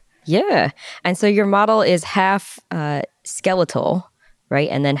on. Yeah. And so your model is half skeletal, right?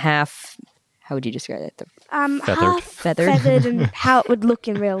 And then half, how would you describe it? Half feathered and how it would look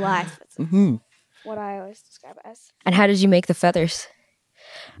in real life. That's what I always describe it as. And how did you make the feathers?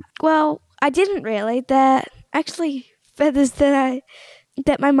 Well, I didn't really. They're actually feathers that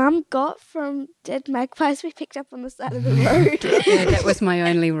my mum got from dead magpies we picked up on the side of the road. Yeah, that was my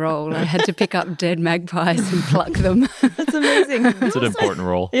only role. I had to pick up dead magpies and pluck them. That's amazing. It's an important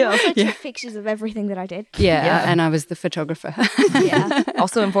role. I also took pictures of everything that I did. Yeah, and I was the photographer. Yeah.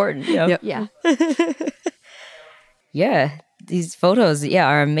 Also important. Yep. Yeah. Yeah. These photos,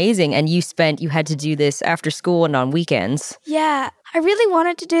 are amazing. And you had to do this after school and on weekends. Yeah. I really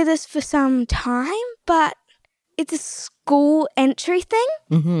wanted to do this for some time, but it's a school entry thing,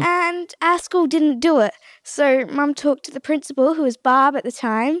 and our school didn't do it. So Mum talked to the principal, who was Barb at the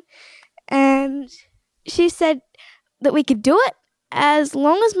time, and she said that we could do it as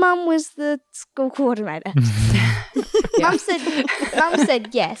long as Mum was the school coordinator. Mum said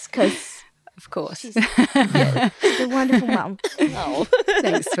yes, because Of course. she's a wonderful mum. Oh.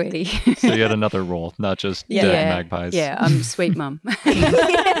 Thanks, sweetie. So you had another role, not just dead magpies. Yeah, I'm sweet mum. And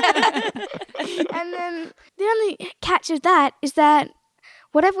then the only catch of that is that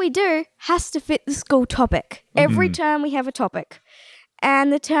whatever we do has to fit the school topic. Every term we have a topic.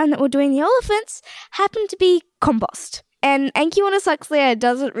 And the term that we're doing the elephants happened to be compost. And Anchiornis huxleyi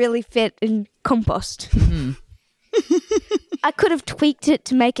doesn't really fit in compost. I could have tweaked it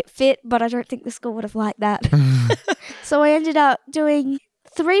to make it fit, but I don't think the school would have liked that. So I ended up doing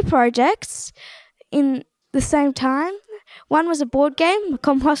 3 projects in the same time. One was a board game, a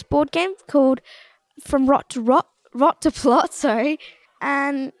compost board game called From Rot to Plot, sorry.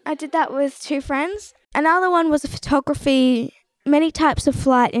 And I did that with 2 friends. Another one was a photography, many types of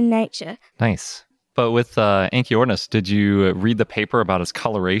flight in nature. Nice. But with Anchiornis, did you read the paper about its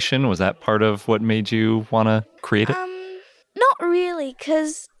coloration? Was that part of what made you want to create it? Not really,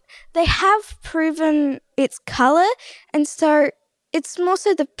 because they have proven its colour, and so it's more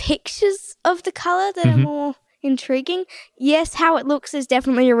so the pictures of the colour that are more intriguing. Yes, how it looks is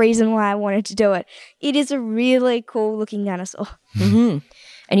definitely a reason why I wanted to do it. It is a really cool looking dinosaur. And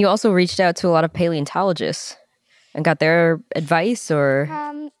you also reached out to a lot of paleontologists and got their advice, or?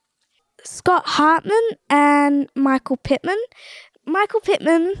 Scott Hartman and Michael Pittman. Michael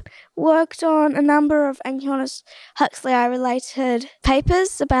Pittman worked on a number of Anchiornis huxleyi related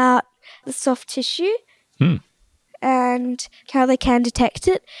papers about the soft tissue and how they can detect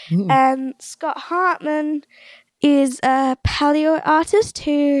it. And Scott Hartman is a paleo artist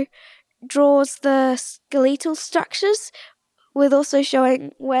who draws the skeletal structures, with also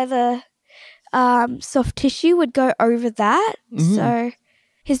showing where the soft tissue would go over that. So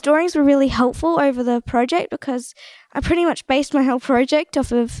his drawings were really helpful over the project because I pretty much based my whole project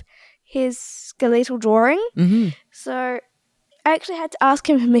off of his skeletal drawing. So I actually had to ask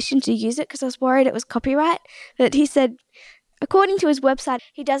him permission to use it because I was worried it was copyright. But he said, according to his website,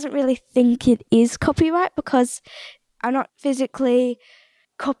 he doesn't really think it is copyright because I'm not physically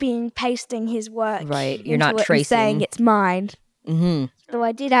copying, pasting his work. Right, you're not tracing. Saying it's mine. Though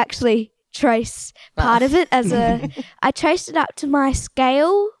I did actually trace part of it I traced it up to my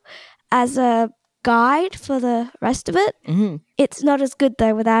scale as a guide for the rest of it. It's not as good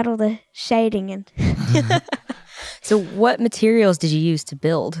though without all the shading and So what materials did you use to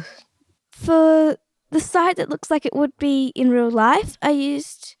build? For the side that looks like it would be in real life, I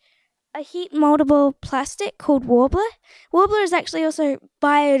used a heat moldable plastic called Warbler. Warbler is actually also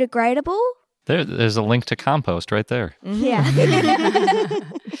biodegradable. There's a link to compost right there. Yeah.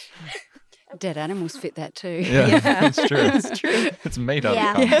 Dead animals fit that too. Yeah, it's true. It's made out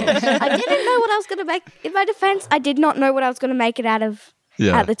of compost. I didn't know what I was going to make. In my defense, I did not know what I was going to make it out of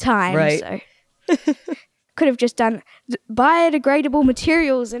at the time. Right. So could have just done biodegradable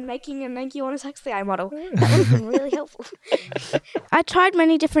materials and making an Anchiornis huxleyi model. That would have been really helpful. I tried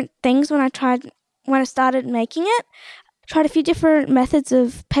many different things when I started making it. tried a few different methods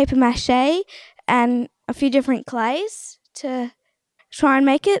of paper mache and a few different clays to try and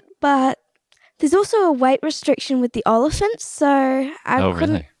make it, but there's also a weight restriction with the elephants, so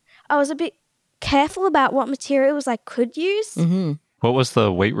Really? I was a bit careful about what materials I could use. Mm-hmm. What was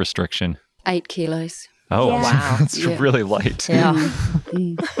the weight restriction? 8 kilos. Oh, Yeah. Wow. It's Yeah. really light. Yeah.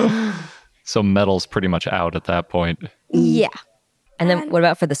 So metal's pretty much out at that point. Yeah. And then what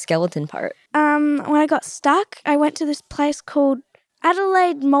about for the skeleton part? When I got stuck, I went to this place called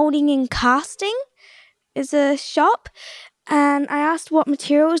Adelaide Moulding and Casting. It's a shop, and I asked what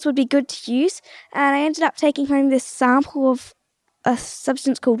materials would be good to use, and I ended up taking home this sample of a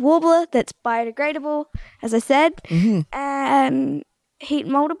substance called warbler that's biodegradable, as I said, and heat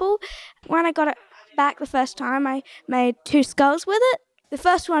moldable. When I got it back the first time, I made 2 skulls with it. The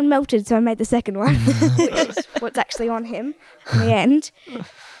first one melted, so I made the second one, which is what's actually on him in the end.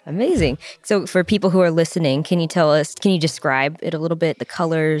 Amazing. So for people who are listening, can you describe it a little bit, the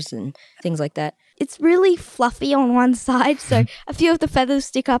colors and things like that? It's really fluffy on one side, so a few of the feathers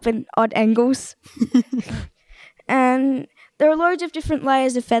stick up in odd angles. And there are loads of different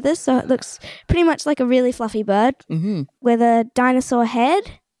layers of feathers, so it looks pretty much like a really fluffy bird with a dinosaur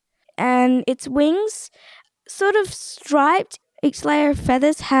head, and its wings sort of striped. Each layer of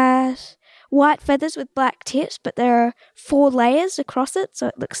feathers has white feathers with black tips, but there are 4 layers across it, so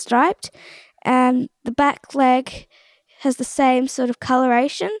it looks striped. And the back leg has the same sort of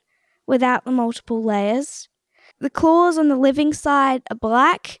coloration without the multiple layers. The claws on the living side are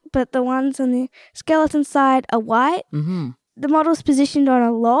black, but the ones on the skeleton side are white. The model's positioned on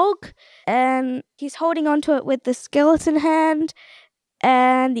a log, and he's holding onto it with the skeleton hand,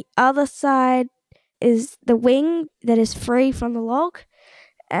 and the other side is the wing that is free from the log,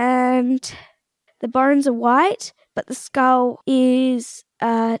 and the bones are white, but the skull is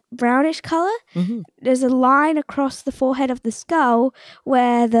a brownish colour. There's a line across the forehead of the skull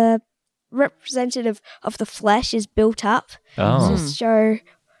where the representative of the flesh is built up Oh. to show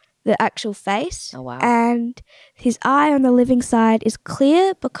the actual face. Oh, wow. And his eye on the living side is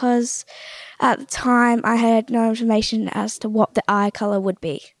clear because at the time I had no information as to what the eye colour would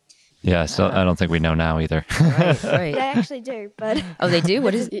be. Yeah, so I don't think we know now either. Right. They actually do, but Oh, they do?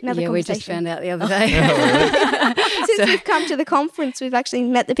 What is it? Another Yeah, we just conversation. found out the other day. since we've come to the conference, we've actually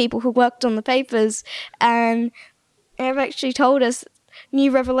met the people who worked on the papers, and they've actually told us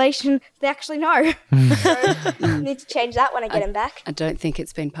new revelation. They actually know. So I need to change that when I get him back. I don't think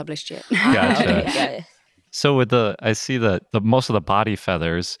it's been published yet. Gotcha. Okay, got it. So with I see that most of the body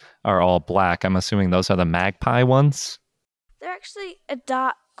feathers are all black. I'm assuming those are the magpie ones. They're actually a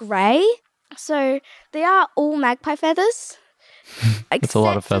dark grey, so they are all magpie feathers. That's a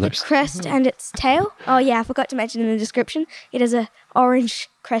lot of except for feathers. the crest and its tail. Oh yeah, I forgot to mention in the description. It has a orange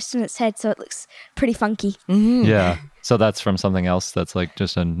crest in its head, so it looks pretty funky. Yeah. So that's from something else that's like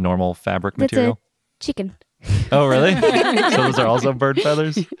just a normal fabric That's material? a chicken. Oh, really? So those are also bird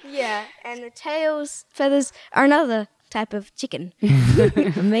feathers? Yeah, and the tail's feathers are another type of chicken.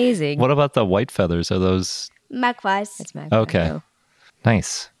 Amazing. What about the white feathers? Are those Magpies. That's magpie. okay? though.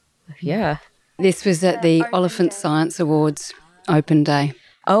 Nice. Yeah. This was at the Open Oliphant Day. Science Awards open day.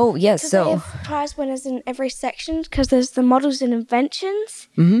 Oh, yes. They So, have prize winners in every section because there's the models and inventions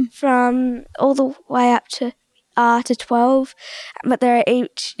Mm-hmm. from all the way up to R to 12, but they're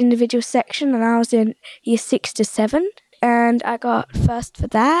each individual section, and I was in year 6 to 7, and I got first for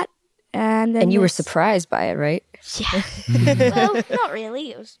that. And then and you were there's- surprised by it, right? Yeah. Well, not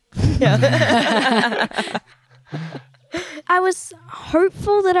really. It was. I was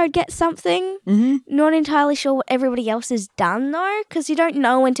hopeful that I'd get something. Not entirely sure what everybody else has done though, because you don't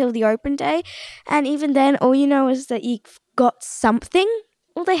know until the open day, and even then, all you know is that you've got something.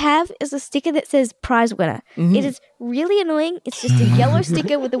 All they have is a sticker that says prize winner. It is really annoying. It's just a yellow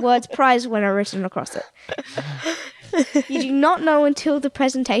sticker with the words prize winner written across it. You do not know until the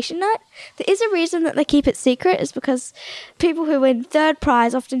presentation night. There is a reason that they keep it secret, is because people who win third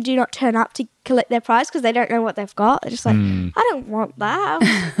prize often do not turn up to collect their prize because they don't know what they've got. They're just like, I don't want that.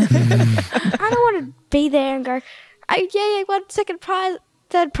 I don't want to be there and go, oh, yay, I won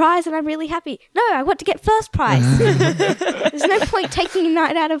third prize, and I'm really happy. No, I want to get first prize. There's no point taking a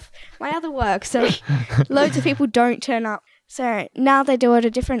night out of my other work. So loads of people don't turn up. So now they do it a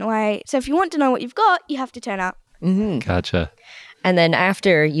different way. So if you want to know what you've got, you have to turn up. Gotcha. And then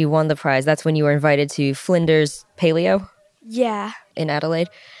after you won the prize, that's when you were invited to Flinders Paleo Yeah. in Adelaide.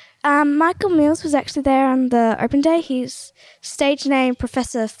 Michael Mills was actually there on the open day. He's stage name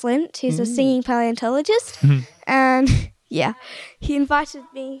Professor Flint. He's a singing paleontologist. And yeah, he invited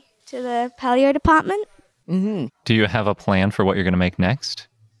me to the paleo department. Do you have a plan for what you're going to make next?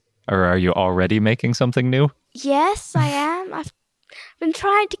 Or are you already making something new? Yes, I am. I've been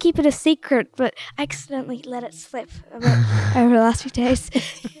trying to keep it a secret, but I accidentally let it slip over the last few days.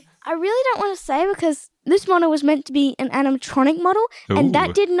 I really don't want to say because this model was meant to be an animatronic model, and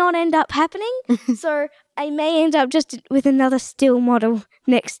that did not end up happening. So I may end up just with another still model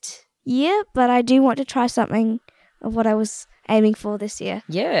next year, but I do want to try something of what I was aiming for this year.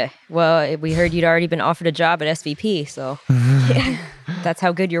 Yeah. Well, we heard you'd already been offered a job at SVP, so that's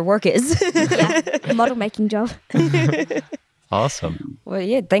how good your work is. Yeah, model making job. Awesome. Well,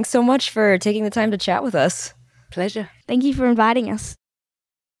 yeah, thanks so much for taking the time to chat with us. Pleasure. Thank you for inviting us.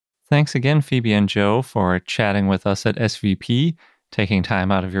 Thanks again, Phoebe and Joe, for chatting with us at SVP, taking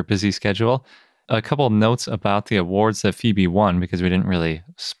time out of your busy schedule. A couple notes about the awards that Phoebe won, because we didn't really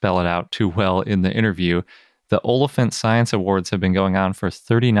spell it out too well in the interview. The Oliphant Science Awards have been going on for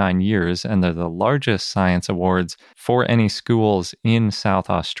 39 years, and they're the largest science awards for any schools in South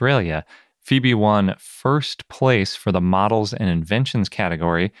Australia. Phoebe won first place for the Models and Inventions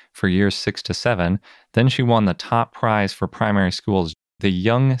category for years 6 to 7. Then she won the top prize for primary schools, the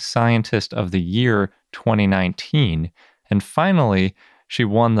Young Scientist of the Year 2019. And finally, she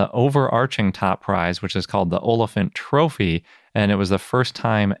won the overarching top prize, which is called the Oliphant Trophy, and it was the first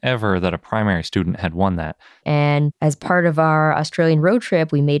time ever that a primary student had won that. And as part of our Australian road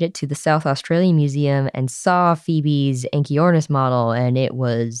trip, we made it to the South Australian Museum and saw Phoebe's Anchiornis model, and it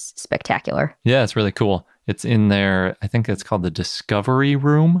was spectacular. Yeah, it's really cool. It's in there, I think it's called the Discovery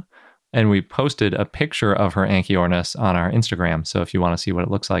Room, and we posted a picture of her Anchiornis on our Instagram, so if you want to see what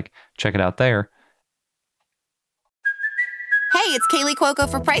it looks like, check it out there. Hey, it's Kaylee Cuoco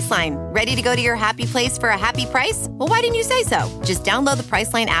for Priceline. Ready to go to your happy place for a happy price? Well, why didn't you say so? Just download the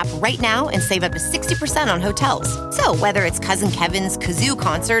Priceline app right now and save up to 60% on hotels. So whether it's Cousin Kevin's Kazoo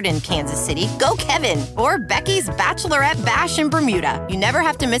Concert in Kansas City, go Kevin, or Becky's Bachelorette Bash in Bermuda, you never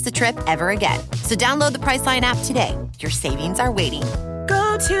have to miss a trip ever again. So download the Priceline app today. Your savings are waiting.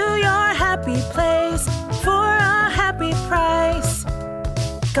 Go to your happy place for a happy price.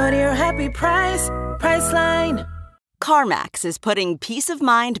 Go to your happy price, Priceline. CarMax is putting peace of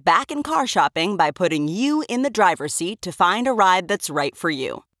mind back in car shopping by putting you in the driver's seat to find a ride that's right for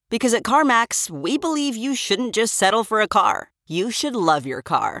you. Because at CarMax, we believe you shouldn't just settle for a car. You should love your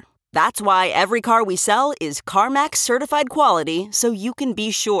car. That's why every car we sell is CarMax certified quality, so you can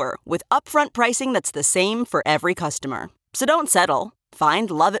be sure with upfront pricing that's the same for every customer. So don't settle. Find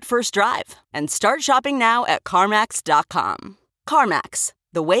love at first drive and start shopping now at CarMax.com. CarMax,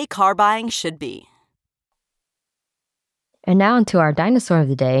 the way car buying should be. And now onto our dinosaur of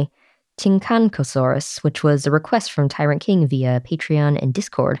the day, Tinkankosaurus, which was a request from Tyrant King via Patreon and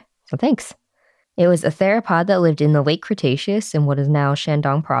Discord. So thanks. It was a theropod that lived in the late Cretaceous in what is now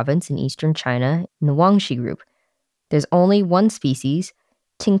Shandong province in eastern China in the Guangxi group. There's only one species,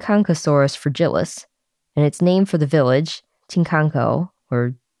 Tinkankosaurus fragilis, and it's named for the village, Tinkanko,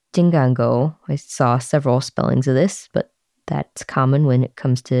 or Dingango. I saw several spellings of this, but that's common when it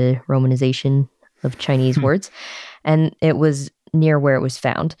comes to romanization of Chinese words. And it was near where it was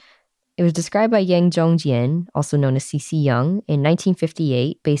found. It was described by Yang Zhongjian, also known as C.C. Young, in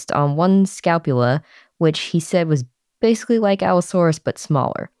 1958 based on one scapula, which he said was basically like Allosaurus but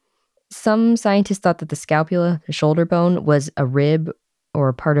smaller. Some scientists thought that the scapula, the shoulder bone, was a rib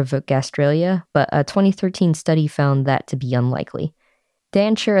or part of a gastralia, but a 2013 study found that to be unlikely.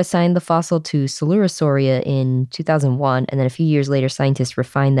 Dan Scher assigned the fossil to Coelurosauria in 2001, and then a few years later, scientists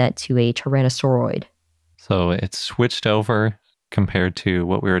refined that to a tyrannosauroid. So it's switched over compared to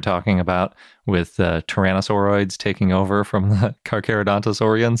what we were talking about with tyrannosauroids taking over from the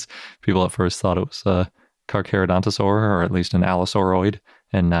Carcharodontosaurians. People at first thought it was a Carcharodontosaur, or at least an Allosauroid,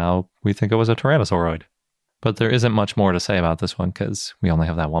 and now we think it was a tyrannosauroid. But there isn't much more to say about this one because we only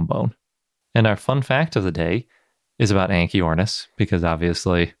have that one bone. And our fun fact of the day is about Anchiornis, because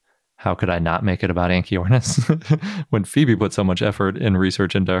obviously, how could I not make it about Anchiornis? When Phoebe put so much effort in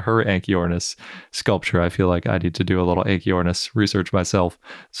research into her Anchiornis sculpture, I feel like I need to do a little Anchiornis research myself.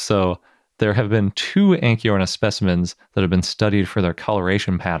 So there have been 2 Anchiornis specimens that have been studied for their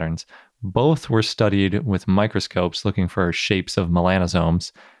coloration patterns. Both were studied with microscopes looking for shapes of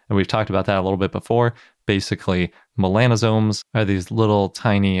melanosomes. And we've talked about that a little bit before. Basically, melanosomes are these little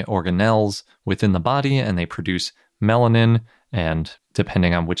tiny organelles within the body, and they produce melanin, and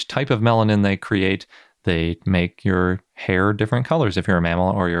depending on which type of melanin they create, they make your hair different colors if you're a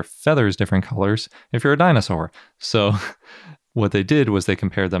mammal, or your feathers different colors if you're a dinosaur. So what they did was they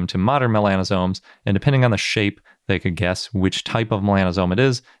compared them to modern melanosomes, and depending on the shape, they could guess which type of melanosome it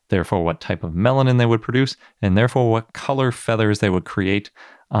is, therefore what type of melanin they would produce, and therefore what color feathers they would create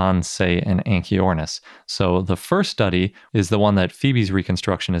on, say, an Anchiornis. So the first study is the one that Phoebe's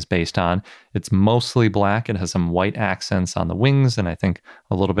reconstruction is based on. It's mostly black. It has some white accents on the wings and I think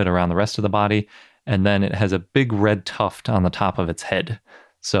a little bit around the rest of the body. And then it has a big red tuft on the top of its head.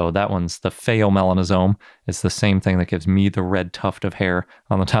 So that one's the phaeomelanasome. It's the same thing that gives me the red tuft of hair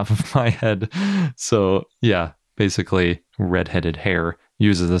on the top of my head. So yeah, basically red-headed hair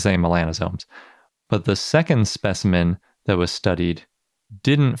uses the same melanosomes. But the second specimen that was studied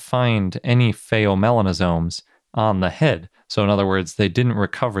didn't find any phaeomelanosomes on the head. So in other words, they didn't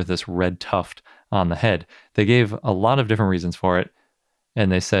recover this red tuft on the head. They gave a lot of different reasons for it.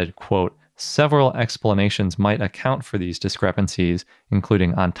 And they said, quote, several explanations might account for these discrepancies,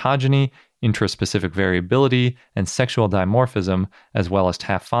 including ontogeny, intraspecific variability, and sexual dimorphism, as well as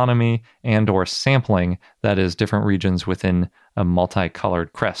taphonomy and or sampling, that is, different regions within a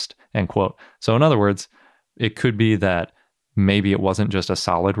multicolored crest, end quote. So in other words, it could be that maybe it wasn't just a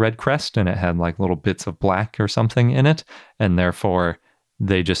solid red crest and it had like little bits of black or something in it, and therefore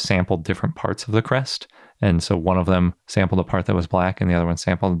they just sampled different parts of the crest. And so one of them sampled a part that was black and the other one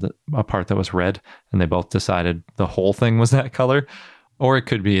sampled a part that was red, and they both decided the whole thing was that color. Or it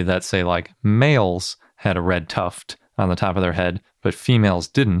could be that, say, like males had a red tuft on the top of their head, but females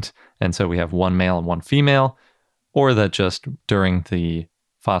didn't. And so we have one male and one female. Or that just during the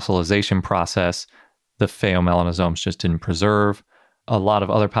fossilization process, the phaeomelanosomes just didn't preserve. A lot of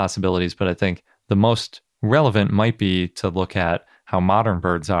other possibilities, but I think the most relevant might be to look at how modern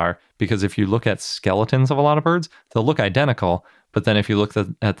birds are, because if you look at skeletons of a lot of birds, they'll look identical, but then if you look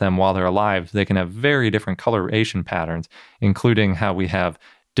at them while they're alive, they can have very different coloration patterns, including how we have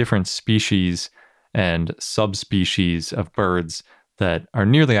different species and subspecies of birds that are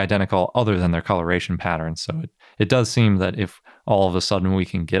nearly identical other than their coloration patterns. So it does seem that if all of a sudden we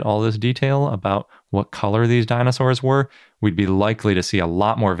can get all this detail about what color these dinosaurs were, we'd be likely to see a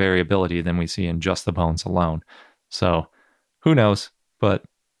lot more variability than we see in just the bones alone. So who knows, but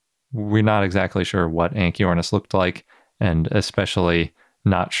we're not exactly sure what Anchiornis looked like, and especially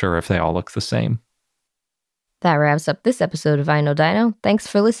not sure if they all look the same. That wraps up this episode of I Know Dino. Thanks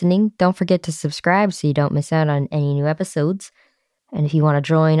for listening. Don't forget to subscribe so you don't miss out on any new episodes. And if you want to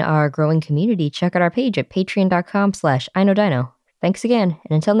join our growing community, check out our page at patreon.com/iknowdino. Thanks again,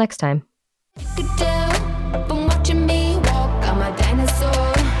 and until next time.